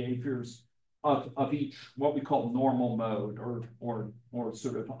different behaviors of each what we call normal mode or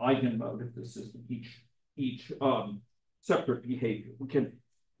sort of eigenmode of the system, each separate behavior.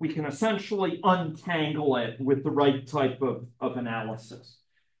 We can essentially untangle it with the right type of analysis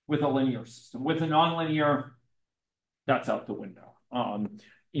with a linear system. With a nonlinear, that's out the window.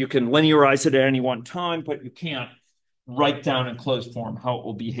 You can linearize it at any one time, but you can't write down in closed form how it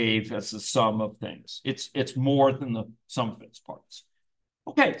will behave as a sum of things. It's more than the sum of its parts.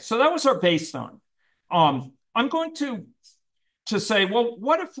 Okay, so that was our baseline. I'm going to say, well,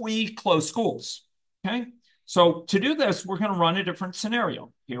 what if we close schools? Okay, so to do this, we're going to run a different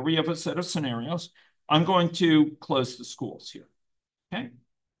scenario. Here we have a set of scenarios. I'm going to close the schools here. Okay,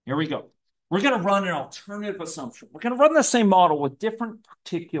 here we go. We're going to run an alternative assumption. We're going to run the same model with different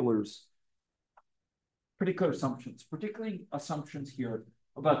particular assumptions, particularly assumptions here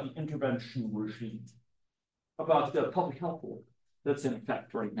about the intervention regime, about the public health order that's in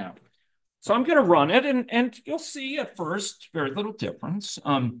effect right now. So I'm going to run it, and you'll see at first very little difference.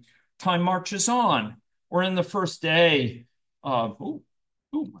 Time marches on. We're in the first day. Oh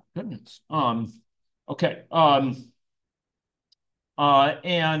my goodness. Okay.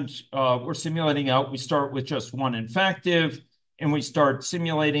 We're simulating out. We start with just one infective, and we start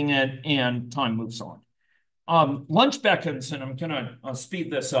simulating it, and time moves on. Lunch beckons, and I'm going to speed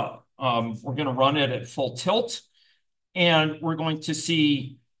this up. We're going to run it at full tilt, and we're going to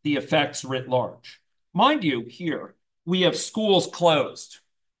see the effects writ large. Mind you, here, we have schools closed.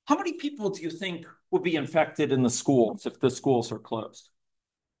 How many people do you think will be infected in the schools if the schools are closed?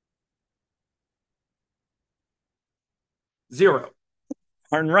 0.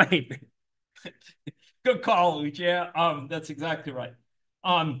 All right. Good call, Lucia. That's exactly right.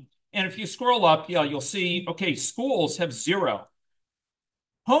 And if you scroll up, yeah, you'll see, okay, schools have 0.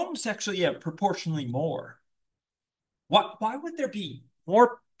 Homes actually have proportionally more. Why would there be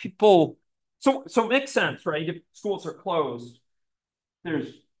more people? So it makes sense, right? If schools are closed,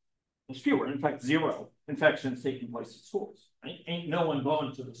 there's fewer. In fact, 0 infections taking place at schools. Right? Ain't no one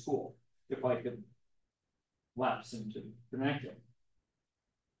going to the school if I could lapse into vernacular.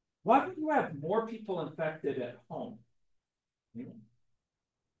 Why would you have more people infected at home?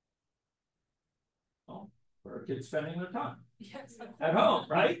 Oh, where are kids spending their time? Yes. At home,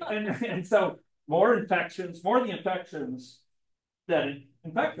 right? And so more the infections that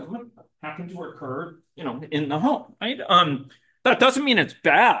infect them happen to occur, in the home, right? That doesn't mean it's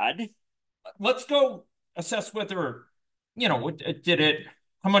bad. Let's go assess whether,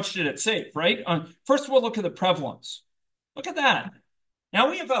 how much did it save, right? First of all, look at the prevalence. Look at that. Now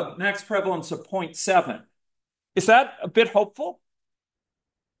we have a max prevalence of 0.7. Is that a bit hopeful?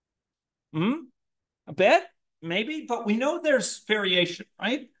 A bit, maybe, but we know there's variation,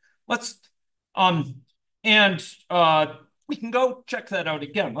 right? Let's and we can go check that out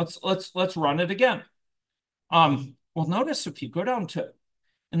again. Let's run it again. Well, notice if you go down to,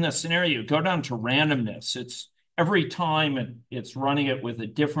 in this scenario, go down to randomness. It's every time it's running it with a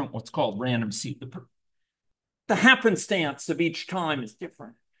different, what's called random seed. The happenstance of each time is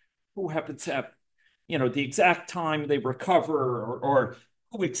different. Who happens to have, the exact time they recover, or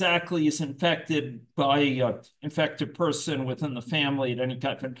who exactly is infected by an infected person within the family at any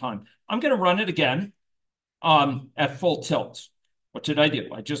given time. I'm going to run it again at full tilt. What did I do?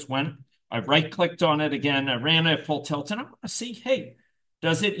 I right-clicked on it again. I ran it at full tilt, and I want to see, hey,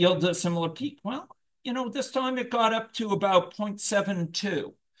 does it yield a similar peak? Well, this time it got up to about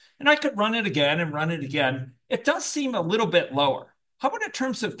 0.72. And I could run it again and run it again. It does seem a little bit lower. How about in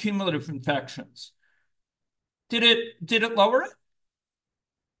terms of cumulative infections? Did it lower it?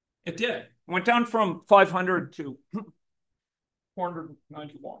 It did. It went down from 500 to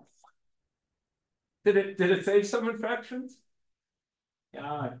 491. Did it save some infections?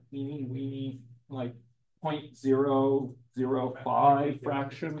 Yeah, weenie, like 0.005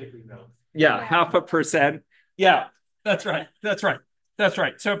 fraction. Yeah, 0.5%. Yeah, that's right.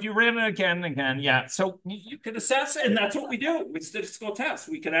 So if you ran it again and again, yeah. So you could assess it, and that's what we do with statistical tests.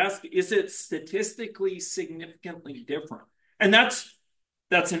 We could ask, is it statistically significantly different? And that's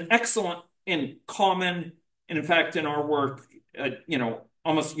an excellent and common, and in fact, in our work,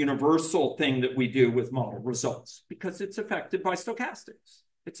 almost universal thing that we do with model results, because it's affected by stochastics.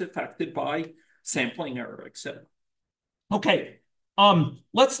 It's affected by sampling error, etc. Okay.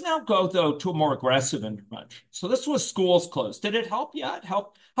 Let's now go, though, to a more aggressive intervention. So this was schools closed. Did it help? Yeah, it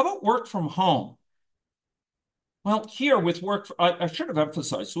helped. How about work from home? Well, here with I should have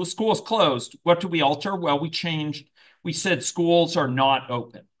emphasized, so with schools closed, what do we alter? Well, we said schools are not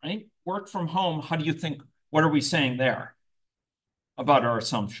open, right? Work from home, how do you think, what are we saying there about our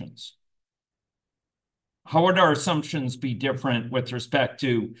assumptions? How would our assumptions be different with respect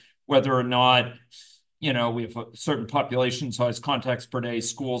to whether or not, we have a certain population size, contacts per day,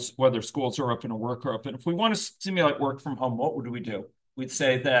 whether schools are open or work are open? If we want to simulate work from home, what would we do? We'd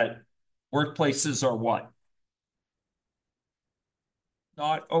say that workplaces are what?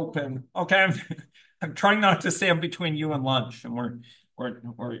 Not open. Okay, I'm trying not to stand between you and lunch, and we're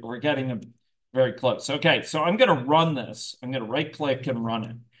getting very close. Okay, so I'm going to run this. I'm going to right-click and run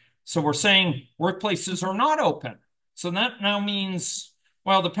it. So we're saying workplaces are not open. So that now means,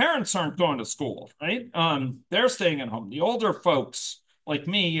 well, the parents aren't going to school, right? They're staying at home. The older folks like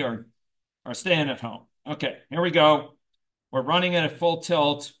me are staying at home. Okay, here we go. We're running it at full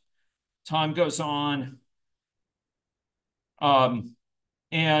tilt. Time goes on.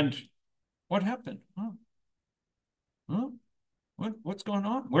 And what happened? What's going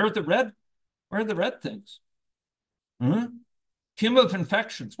on? Where are the red things? Cumulative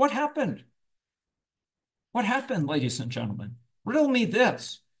infections. What happened? What happened, ladies and gentlemen? Riddle me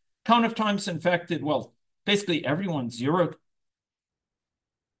this. Count of times infected. Well, basically everyone's 0.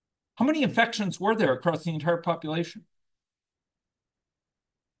 How many infections were there across the entire population?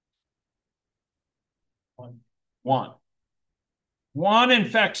 One. One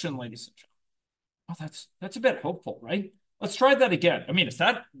infection, ladies and gentlemen. Oh, that's a bit hopeful, right? Let's try that again. I mean, is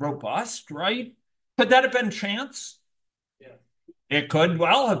that robust, right? Could that have been chance? Yeah. It could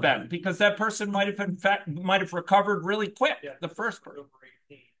well have been, because that person might have recovered really quick. Yeah. The first person. Over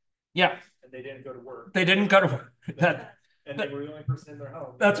 18. Yeah. And they didn't go to work. They didn't go to work. And they were the only person in their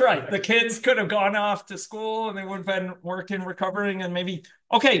home. That's right. The kids could have gone off to school and they would have been working, recovering, and maybe.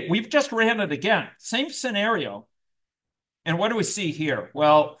 Okay, we've just ran it again. Same scenario. And what do we see here?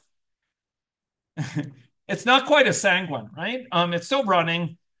 Well, it's not quite as sanguine, right? It's still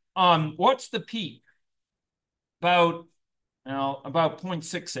running. What's the peak? About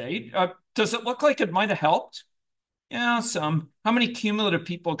 0.68. Does it look like it might have helped? Yeah, some. How many cumulative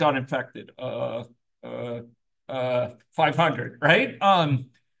people got infected? 500, right?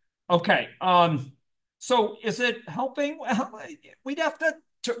 Okay. So is it helping? Well, we'd have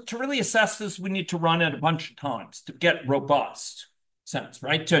to really assess this. We need to run it a bunch of times to get robust sense,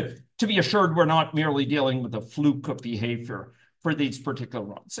 right? To be assured we're not merely dealing with a fluke of behavior for these particular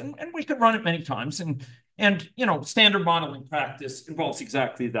runs. And we could run it many times. And standard modeling practice involves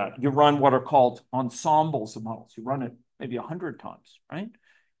exactly that. You run what are called ensembles of models. You run it maybe 100 times, right?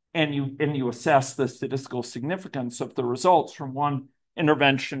 And you assess the statistical significance of the results from one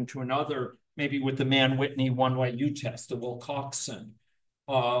intervention to another, maybe with the Mann-Whitney one-way U-test, the Wilcoxon,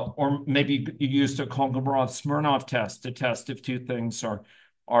 or maybe you used a Kolmogorov-Smirnov test to test if two things are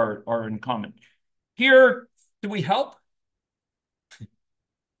in common. Here, do we help?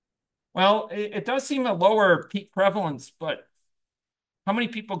 Well, it does seem a lower peak prevalence, but how many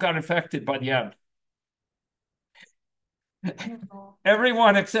people got infected by the end?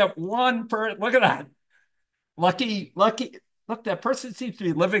 Everyone except one person. Look at that. Lucky. Look, that person seems to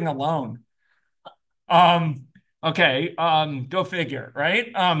be living alone. Okay. Go figure,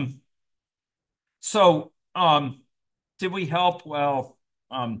 right? So, did we help? Well,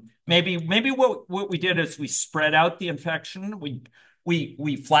 maybe what we did is we spread out the infection.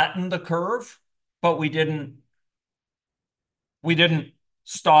 We flattened the curve, but we didn't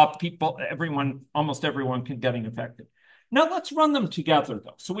stop people. Almost everyone getting infected. Now let's run them together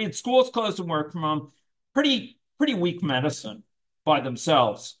though. So we had schools closed and work from home. Pretty weak medicine by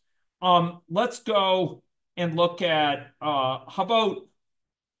themselves. Let's go and look at how about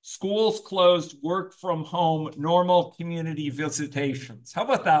schools closed, work from home, normal community visitations. How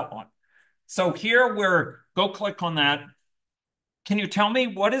about that one? So here go click on that. Can you tell me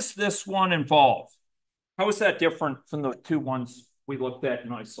what does this one involve? How is that different from the two ones we looked at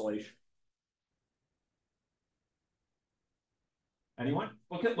in isolation? Anyone?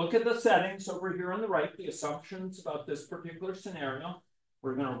 Look at the settings over here on the right, the assumptions about this particular scenario.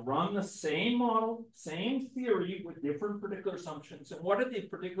 We're going to run the same model, same theory with different particular assumptions. And what are the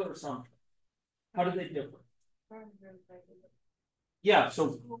particular assumptions? How do they differ? Yeah,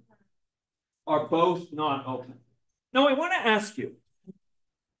 so are both not open. Now I want to ask you,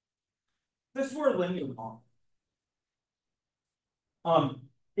 this were a linear model.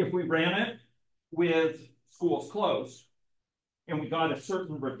 If we ran it with schools closed, and we got a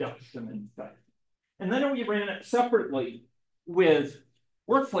certain reduction in infection. And then we ran it separately with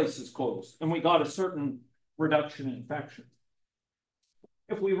workplaces closed, and we got a certain reduction in infection.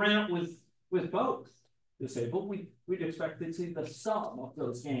 If we ran it with both disabled, we'd expect to see the sum of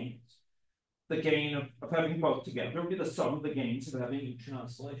those gains. The gain of having both together would be the sum of the gains of having each in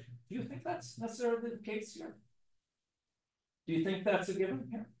isolation. Do you think that's necessarily the case here? Do you think that's a given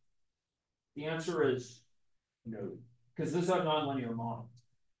here? The answer is no, because this is a nonlinear model.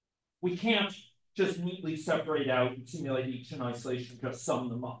 We can't just neatly separate out and simulate each in isolation, just sum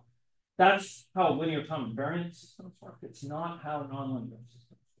them up. That's how linear time invariant systems work. It's not how nonlinear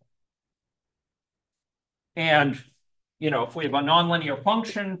systems work. And if we have a nonlinear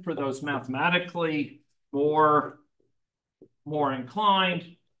function for those mathematically more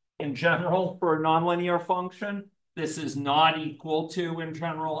inclined in general for a nonlinear function, this is not equal to, in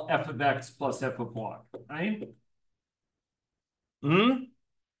general, f of x plus f of y, right?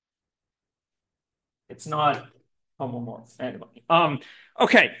 It's not homomorph anyway.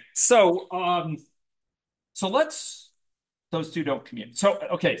 Okay, so those two don't commute. So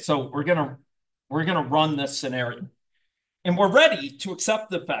okay, so we're gonna run this scenario, and we're ready to accept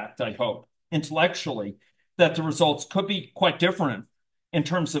the fact, I hope, intellectually, that the results could be quite different in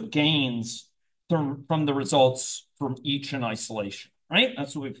terms of gains from the results from each in isolation, right?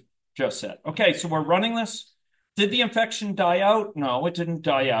 That's what we've just said. Okay, so we're running this. Did the infection die out? No, it didn't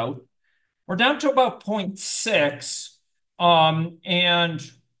die out. We're down to about 0.6,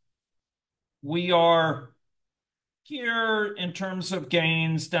 and we are here in terms of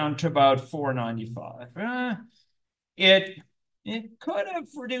gains down to about 495. It could have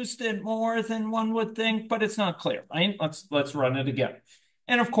reduced it more than one would think, but it's not clear, right? Let's run it again.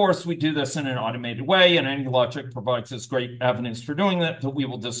 And of course, we do this in an automated way, and AnguLogic provides us great avenues for doing that we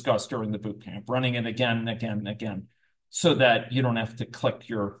will discuss during the boot camp, running it again and again and again, so that you don't have to click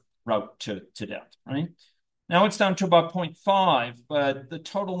your route to death, right? Now it's down to about 0.5, but the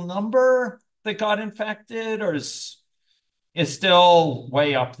total number that got infected is still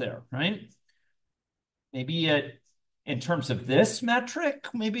way up there, right? Maybe in terms of this metric,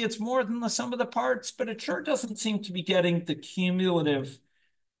 maybe it's more than the sum of the parts, but it sure doesn't seem to be getting the cumulative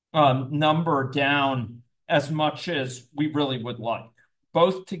number down as much as we really would like.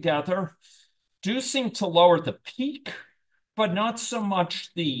 Both together do seem to lower the peak, but not so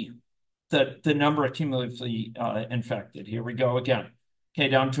much the number of cumulatively infected. Here we go again. Okay,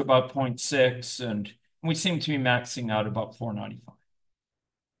 down to about 0.6, and we seem to be maxing out about 495.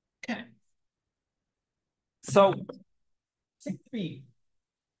 Okay. So, seem to be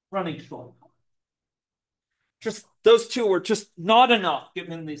running short. Just those two are just not enough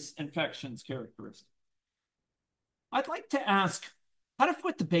given these infections characteristics. I'd like to ask, how if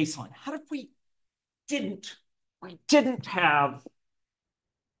with the baseline, how if we didn't have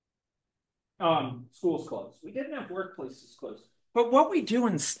schools closed, we didn't have workplaces closed, but what we do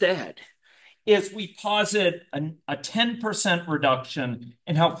instead is we posit a 10% reduction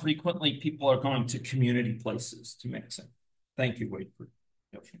in how frequently people are going to community places to mix in. Thank you, Wade, for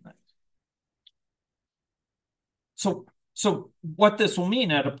that. So what this will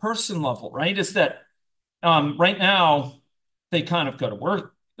mean at a person level, right, is that right now they kind of go to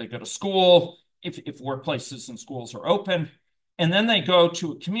work, they go to school, if workplaces and schools are open, and then they go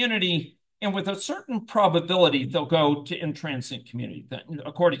to a community, and with a certain probability, they'll go to intransient community,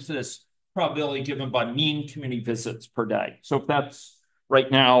 according to this probability given by mean community visits per day. So if that's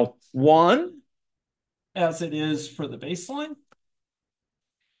right now 1, as it is for the baseline,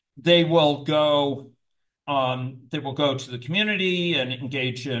 they will go to the community and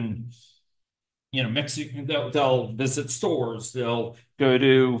engage in, mixing. They'll visit stores. They'll go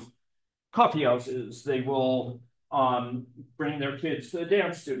to coffee houses. They will bring their kids to the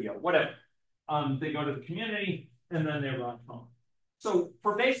dance studio, whatever. They go to the community and then they run home. So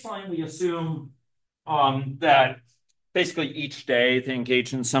for baseline, we assume that basically each day they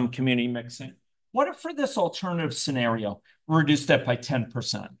engage in some community mixing. What if for this alternative scenario, we reduce that by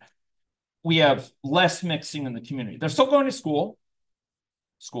 10%? We have less mixing in the community. They're still going to school.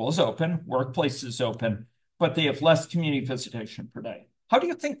 School is open, workplace is open, but they have less community visitation per day. How do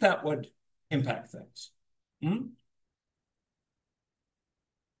you think that would impact things? How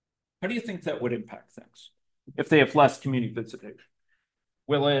do you think that would impact things if they have less community visitation?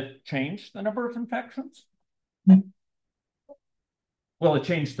 Will it change the number of infections? Will it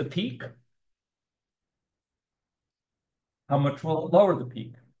change the peak? How much will it lower the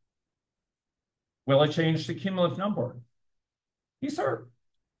peak? Will it change the cumulative number? These are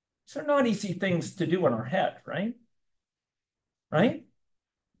not easy things to do in our head, right? Right?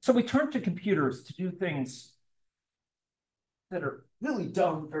 So we turn to computers to do things that are really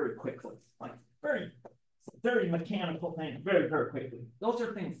done very quickly, like very mechanical things, very, very quickly. Those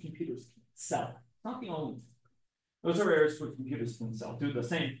are things computers can sell. Not the only thing. Those are areas where computers can sell. Do the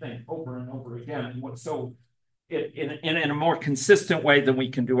same thing over and over again. So in a more consistent way than we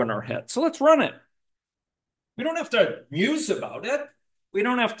can do in our head. So let's run it. We don't have to muse about it. We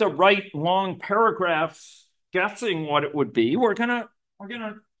don't have to write long paragraphs guessing what it would be. We're gonna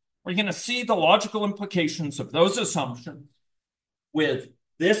see the logical implications of those assumptions with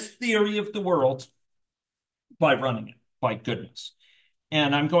this theory of the world by running it, by goodness.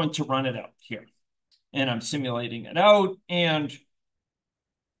 And I'm going to run it out here. And I'm simulating it out, and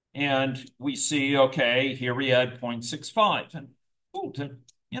we see, okay, here we had 0.65. And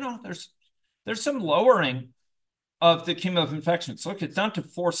there's some lowering of the cumulative infections. Look, it's down to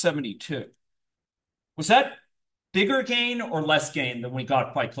 472. Was that bigger gain or less gain than we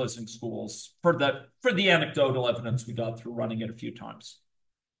got by closing schools for the anecdotal evidence we got through running it a few times?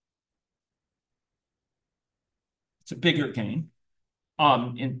 It's a bigger gain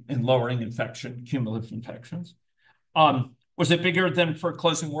in lowering cumulative infections. Was it bigger than for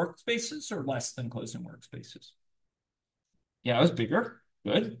closing workspaces or less than closing workspaces? Yeah, it was bigger.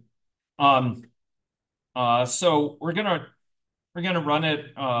 Good. So we're gonna run it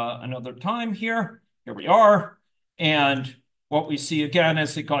another time here. Here we are, and what we see again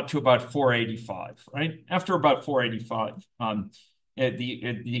is it got to about 485. Right after about 485,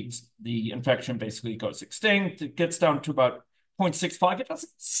 the infection basically goes extinct. It gets down to about 0.65. It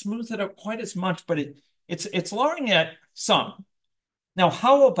doesn't smooth it out quite as much, but it's lowering it some. Now,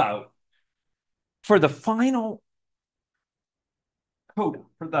 how about for the final coda,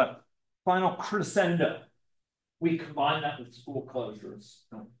 for the final crescendo, we combine that with school closures?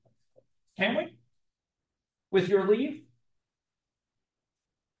 Can we? With your leave?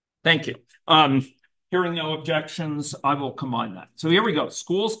 Thank you. Hearing no objections, I will combine that. So here we go.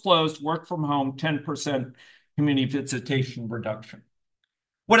 Schools closed, work from home, 10% community visitation reduction.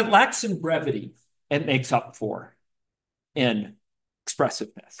 What it lacks in brevity, it makes up for in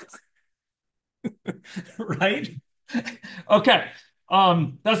expressiveness. Right? Okay.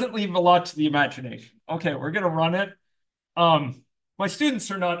 Doesn't leave a lot to the imagination. Okay, we're going to run it. my students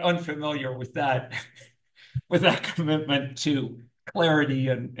are not unfamiliar with that with that commitment to clarity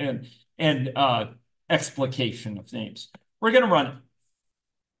and explication of names. We're going to run it.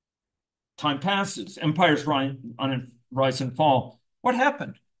 Time passes. Empires rise and fall. What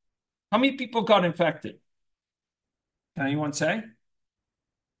happened? How many people got infected? Can anyone say?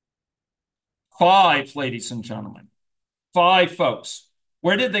 5, ladies and gentlemen. 5 folks.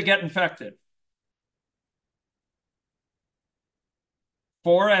 Where did they get infected?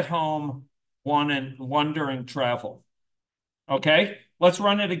 4 at home, 1 during travel. Okay, let's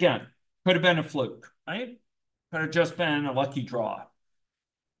run it again. Could have been a fluke, right? Could have just been a lucky draw.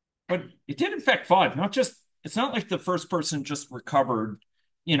 But it did infect 5, it's not like the first person just recovered,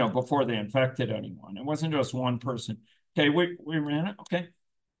 before they infected anyone. It wasn't just one person. Okay, we ran it. Okay.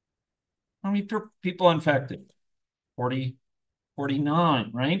 How many people infected? 40,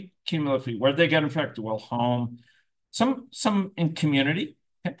 49, right? Cumulatively. Where did they get infected? Well, home. Some in community,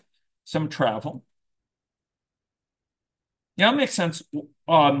 okay. Some travel. Yeah, it makes sense.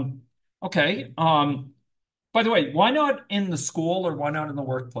 Okay. By the way, why not in the school or why not in the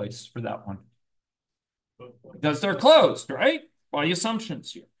workplace for that one? Because they're closed, right? By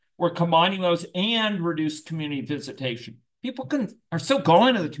assumptions here. We're combining those and reduced community visitation. People are still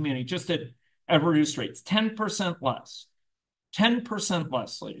going to the community just at reduced rates, 10% less. 10%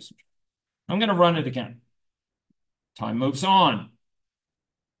 less, ladies and gentlemen. I'm going to run it again. Time moves on.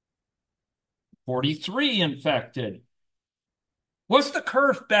 43 infected. Was the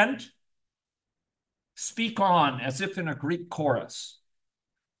curve bent? Speak on as if in a Greek chorus.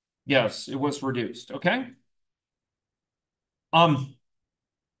 Yes, it was reduced. Okay.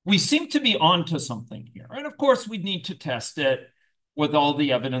 We seem to be onto something here. And of course, we need to test it with all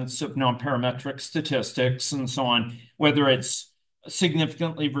the evidence of non-parametric statistics and so on, whether it's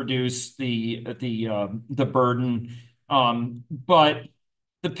significantly reduced the burden. But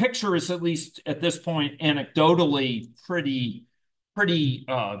the picture is, at least at this point, anecdotally pretty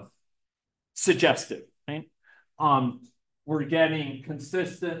suggestive, right? We're getting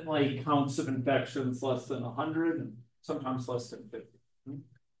consistently counts of infections less than 100 and sometimes less than 50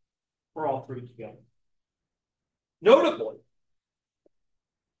 for all 3 together. Notably,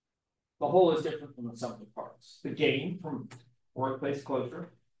 the whole is different from the sum of the parts. The gain from workplace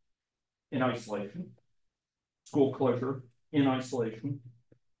closure in isolation, school closure in isolation,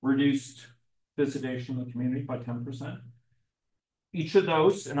 reduced visitation in the community by 10%. Each of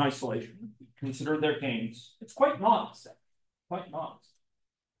those in isolation, consider their gains. It's quite modest, quite modest.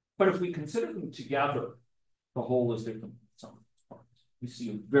 But if we consider them together, the whole is different from some of its parts. We see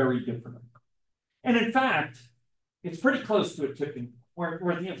a very different outcome. And in fact, it's pretty close to a tipping where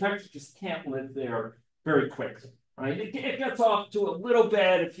the infection just can't live there very quickly, right? It gets off to a little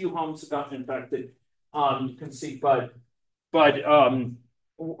bit. A few homes have gotten infected. You can see, but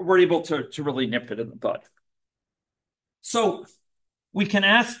we're able to really nip it in the bud. So we can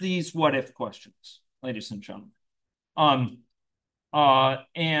ask these what if questions, ladies and gentlemen.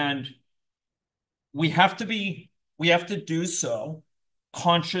 And we have to do so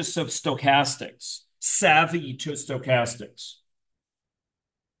conscious of stochastics, savvy to stochastics,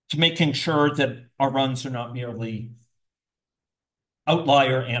 to making sure that our runs are not merely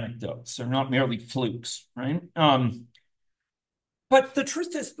outlier anecdotes. They're not merely flukes, right? But the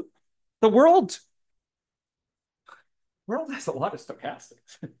truth is, the world has a lot of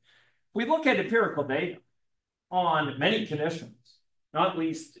stochastics. We look at empirical data on many conditions, not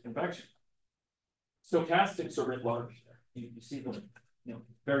least infection. Stochastics are writ large there. You see them,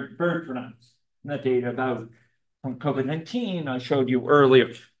 very, very pronounced. And the data about from COVID-19 I showed you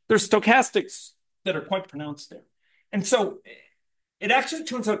earlier. There's stochastics that are quite pronounced there. And so it actually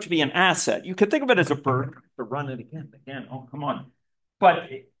turns out to be an asset. You could think of it as a burden to run it again. Oh, come on. But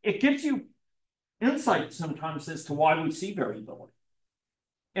it gives you insight sometimes as to why we see variability.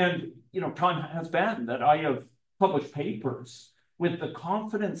 And, time has been that I have published papers with the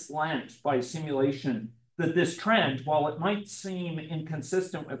confidence lent by simulation that this trend, while it might seem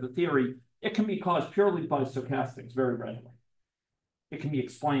inconsistent with the theory, it can be caused purely by stochastics very readily. It can be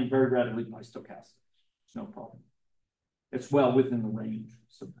explained very readily by stochastics. It's no problem. It's well within the range.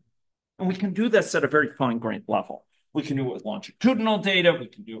 And we can do this at a very fine-grained level. We can do it with longitudinal data. We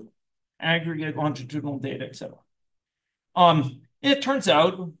can do it with aggregate longitudinal data, etc. It turns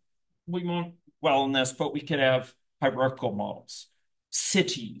out we won't dwell on this, but we could have hierarchical models.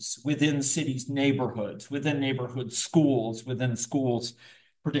 Cities, within cities, neighborhoods, within neighborhoods, schools, within schools,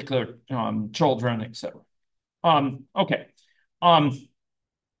 particular children, etc. Okay.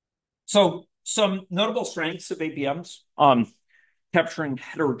 So some notable strengths of ABMs, capturing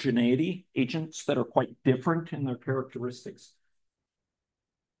heterogeneity, agents that are quite different in their characteristics.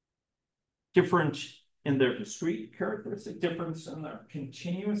 different in their discrete characteristic, difference in their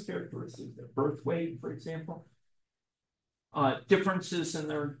continuous characteristics, their birth weight, for example. Differences in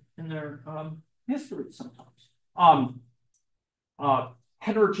their history sometimes.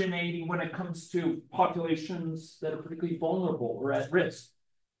 Heterogeneity when it comes to populations that are particularly vulnerable or at risk.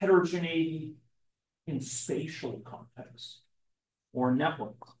 Heterogeneity in spatial context or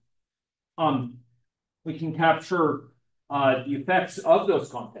networks. We can capture the effects of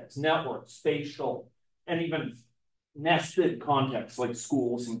those contexts, networks, spatial, and even nested contexts like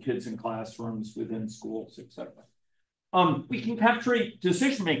schools and kids in classrooms within schools, etc. We can capture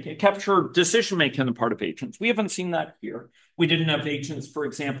decision-making on the part of agents. We haven't seen that here. We didn't have agents, for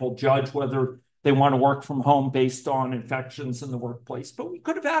example, judge whether they want to work from home based on infections in the workplace, but we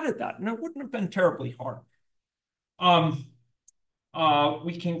could have added that, and it wouldn't have been terribly hard.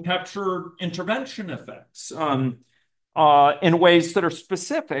 We can capture intervention effects in ways that are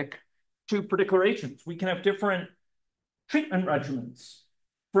specific to particular agents. We can have different treatment regimens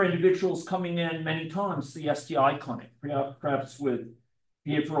for individuals coming in many times to the STI clinic, perhaps with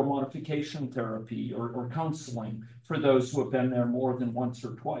behavioral modification therapy or counseling for those who have been there more than once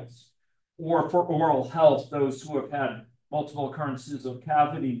or twice. Or for oral health, those who have had multiple occurrences of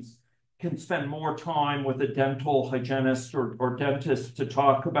cavities can spend more time with a dental hygienist or dentist to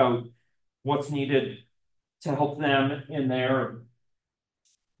talk about what's needed to help them in their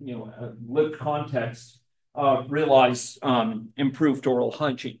lived context realize improved oral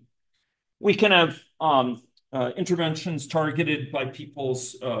hygiene. We can have interventions targeted by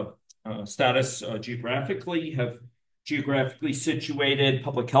people's status geographically, have geographically situated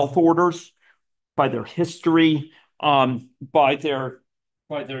public health orders by their history, by their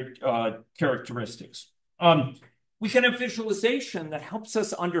characteristics. We can have visualization that helps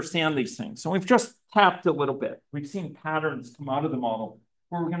us understand these things. So we've just tapped a little bit. We've seen patterns come out of the model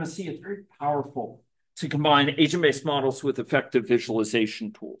where we're going to see it's very powerful to combine agent-based models with effective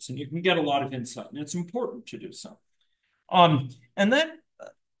visualization tools. And you can get a lot of insight, and it's important to do so. And then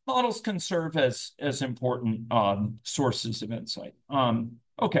models can serve as important sources of insight.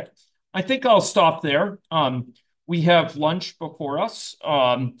 Okay, I think I'll stop there. We have lunch before us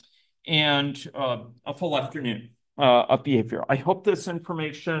and a full afternoon of behavior. I hope this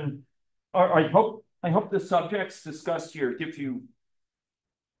information, or I hope the subjects discussed here give you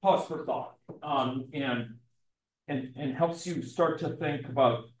pause for thought and helps you start to think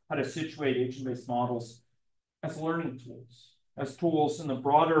about how to situate agent-based models as learning tools, as tools in the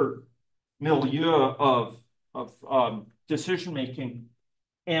broader milieu of decision-making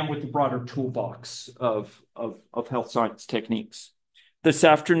and with the broader toolbox of health science techniques. This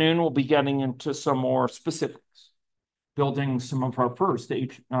afternoon, we'll be getting into some more specifics, building some of our first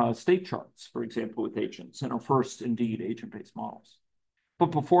state charts, for example, with agents, and our first, indeed, agent-based models. But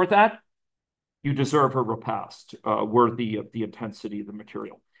before that, you deserve a repast worthy of the intensity of the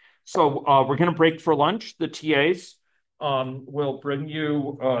material. So we're going to break for lunch. The TAs will bring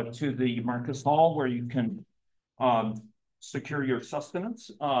you to the Marcus Hall where you can secure your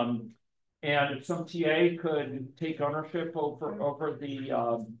sustenance. And if some TA could take ownership over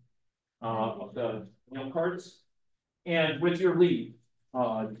the meal cards. And with your leave,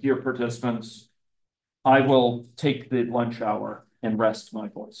 dear participants, I will take the lunch hour and rest my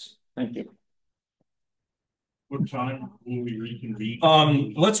voice. Thank you. What time will we reconvene?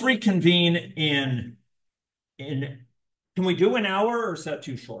 Let's reconvene in can we do an hour or is that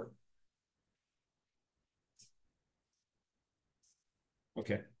too short?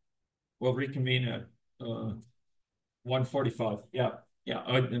 Okay. We'll reconvene at 1:45. Yeah,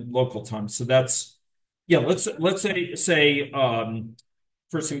 local time. So that's let's say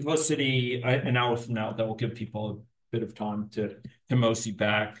for simplicity, an hour from now, that will give people a bit of time to mosey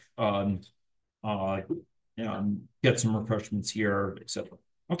back, get some refreshments here, etc.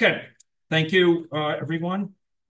 Okay, thank you, everyone.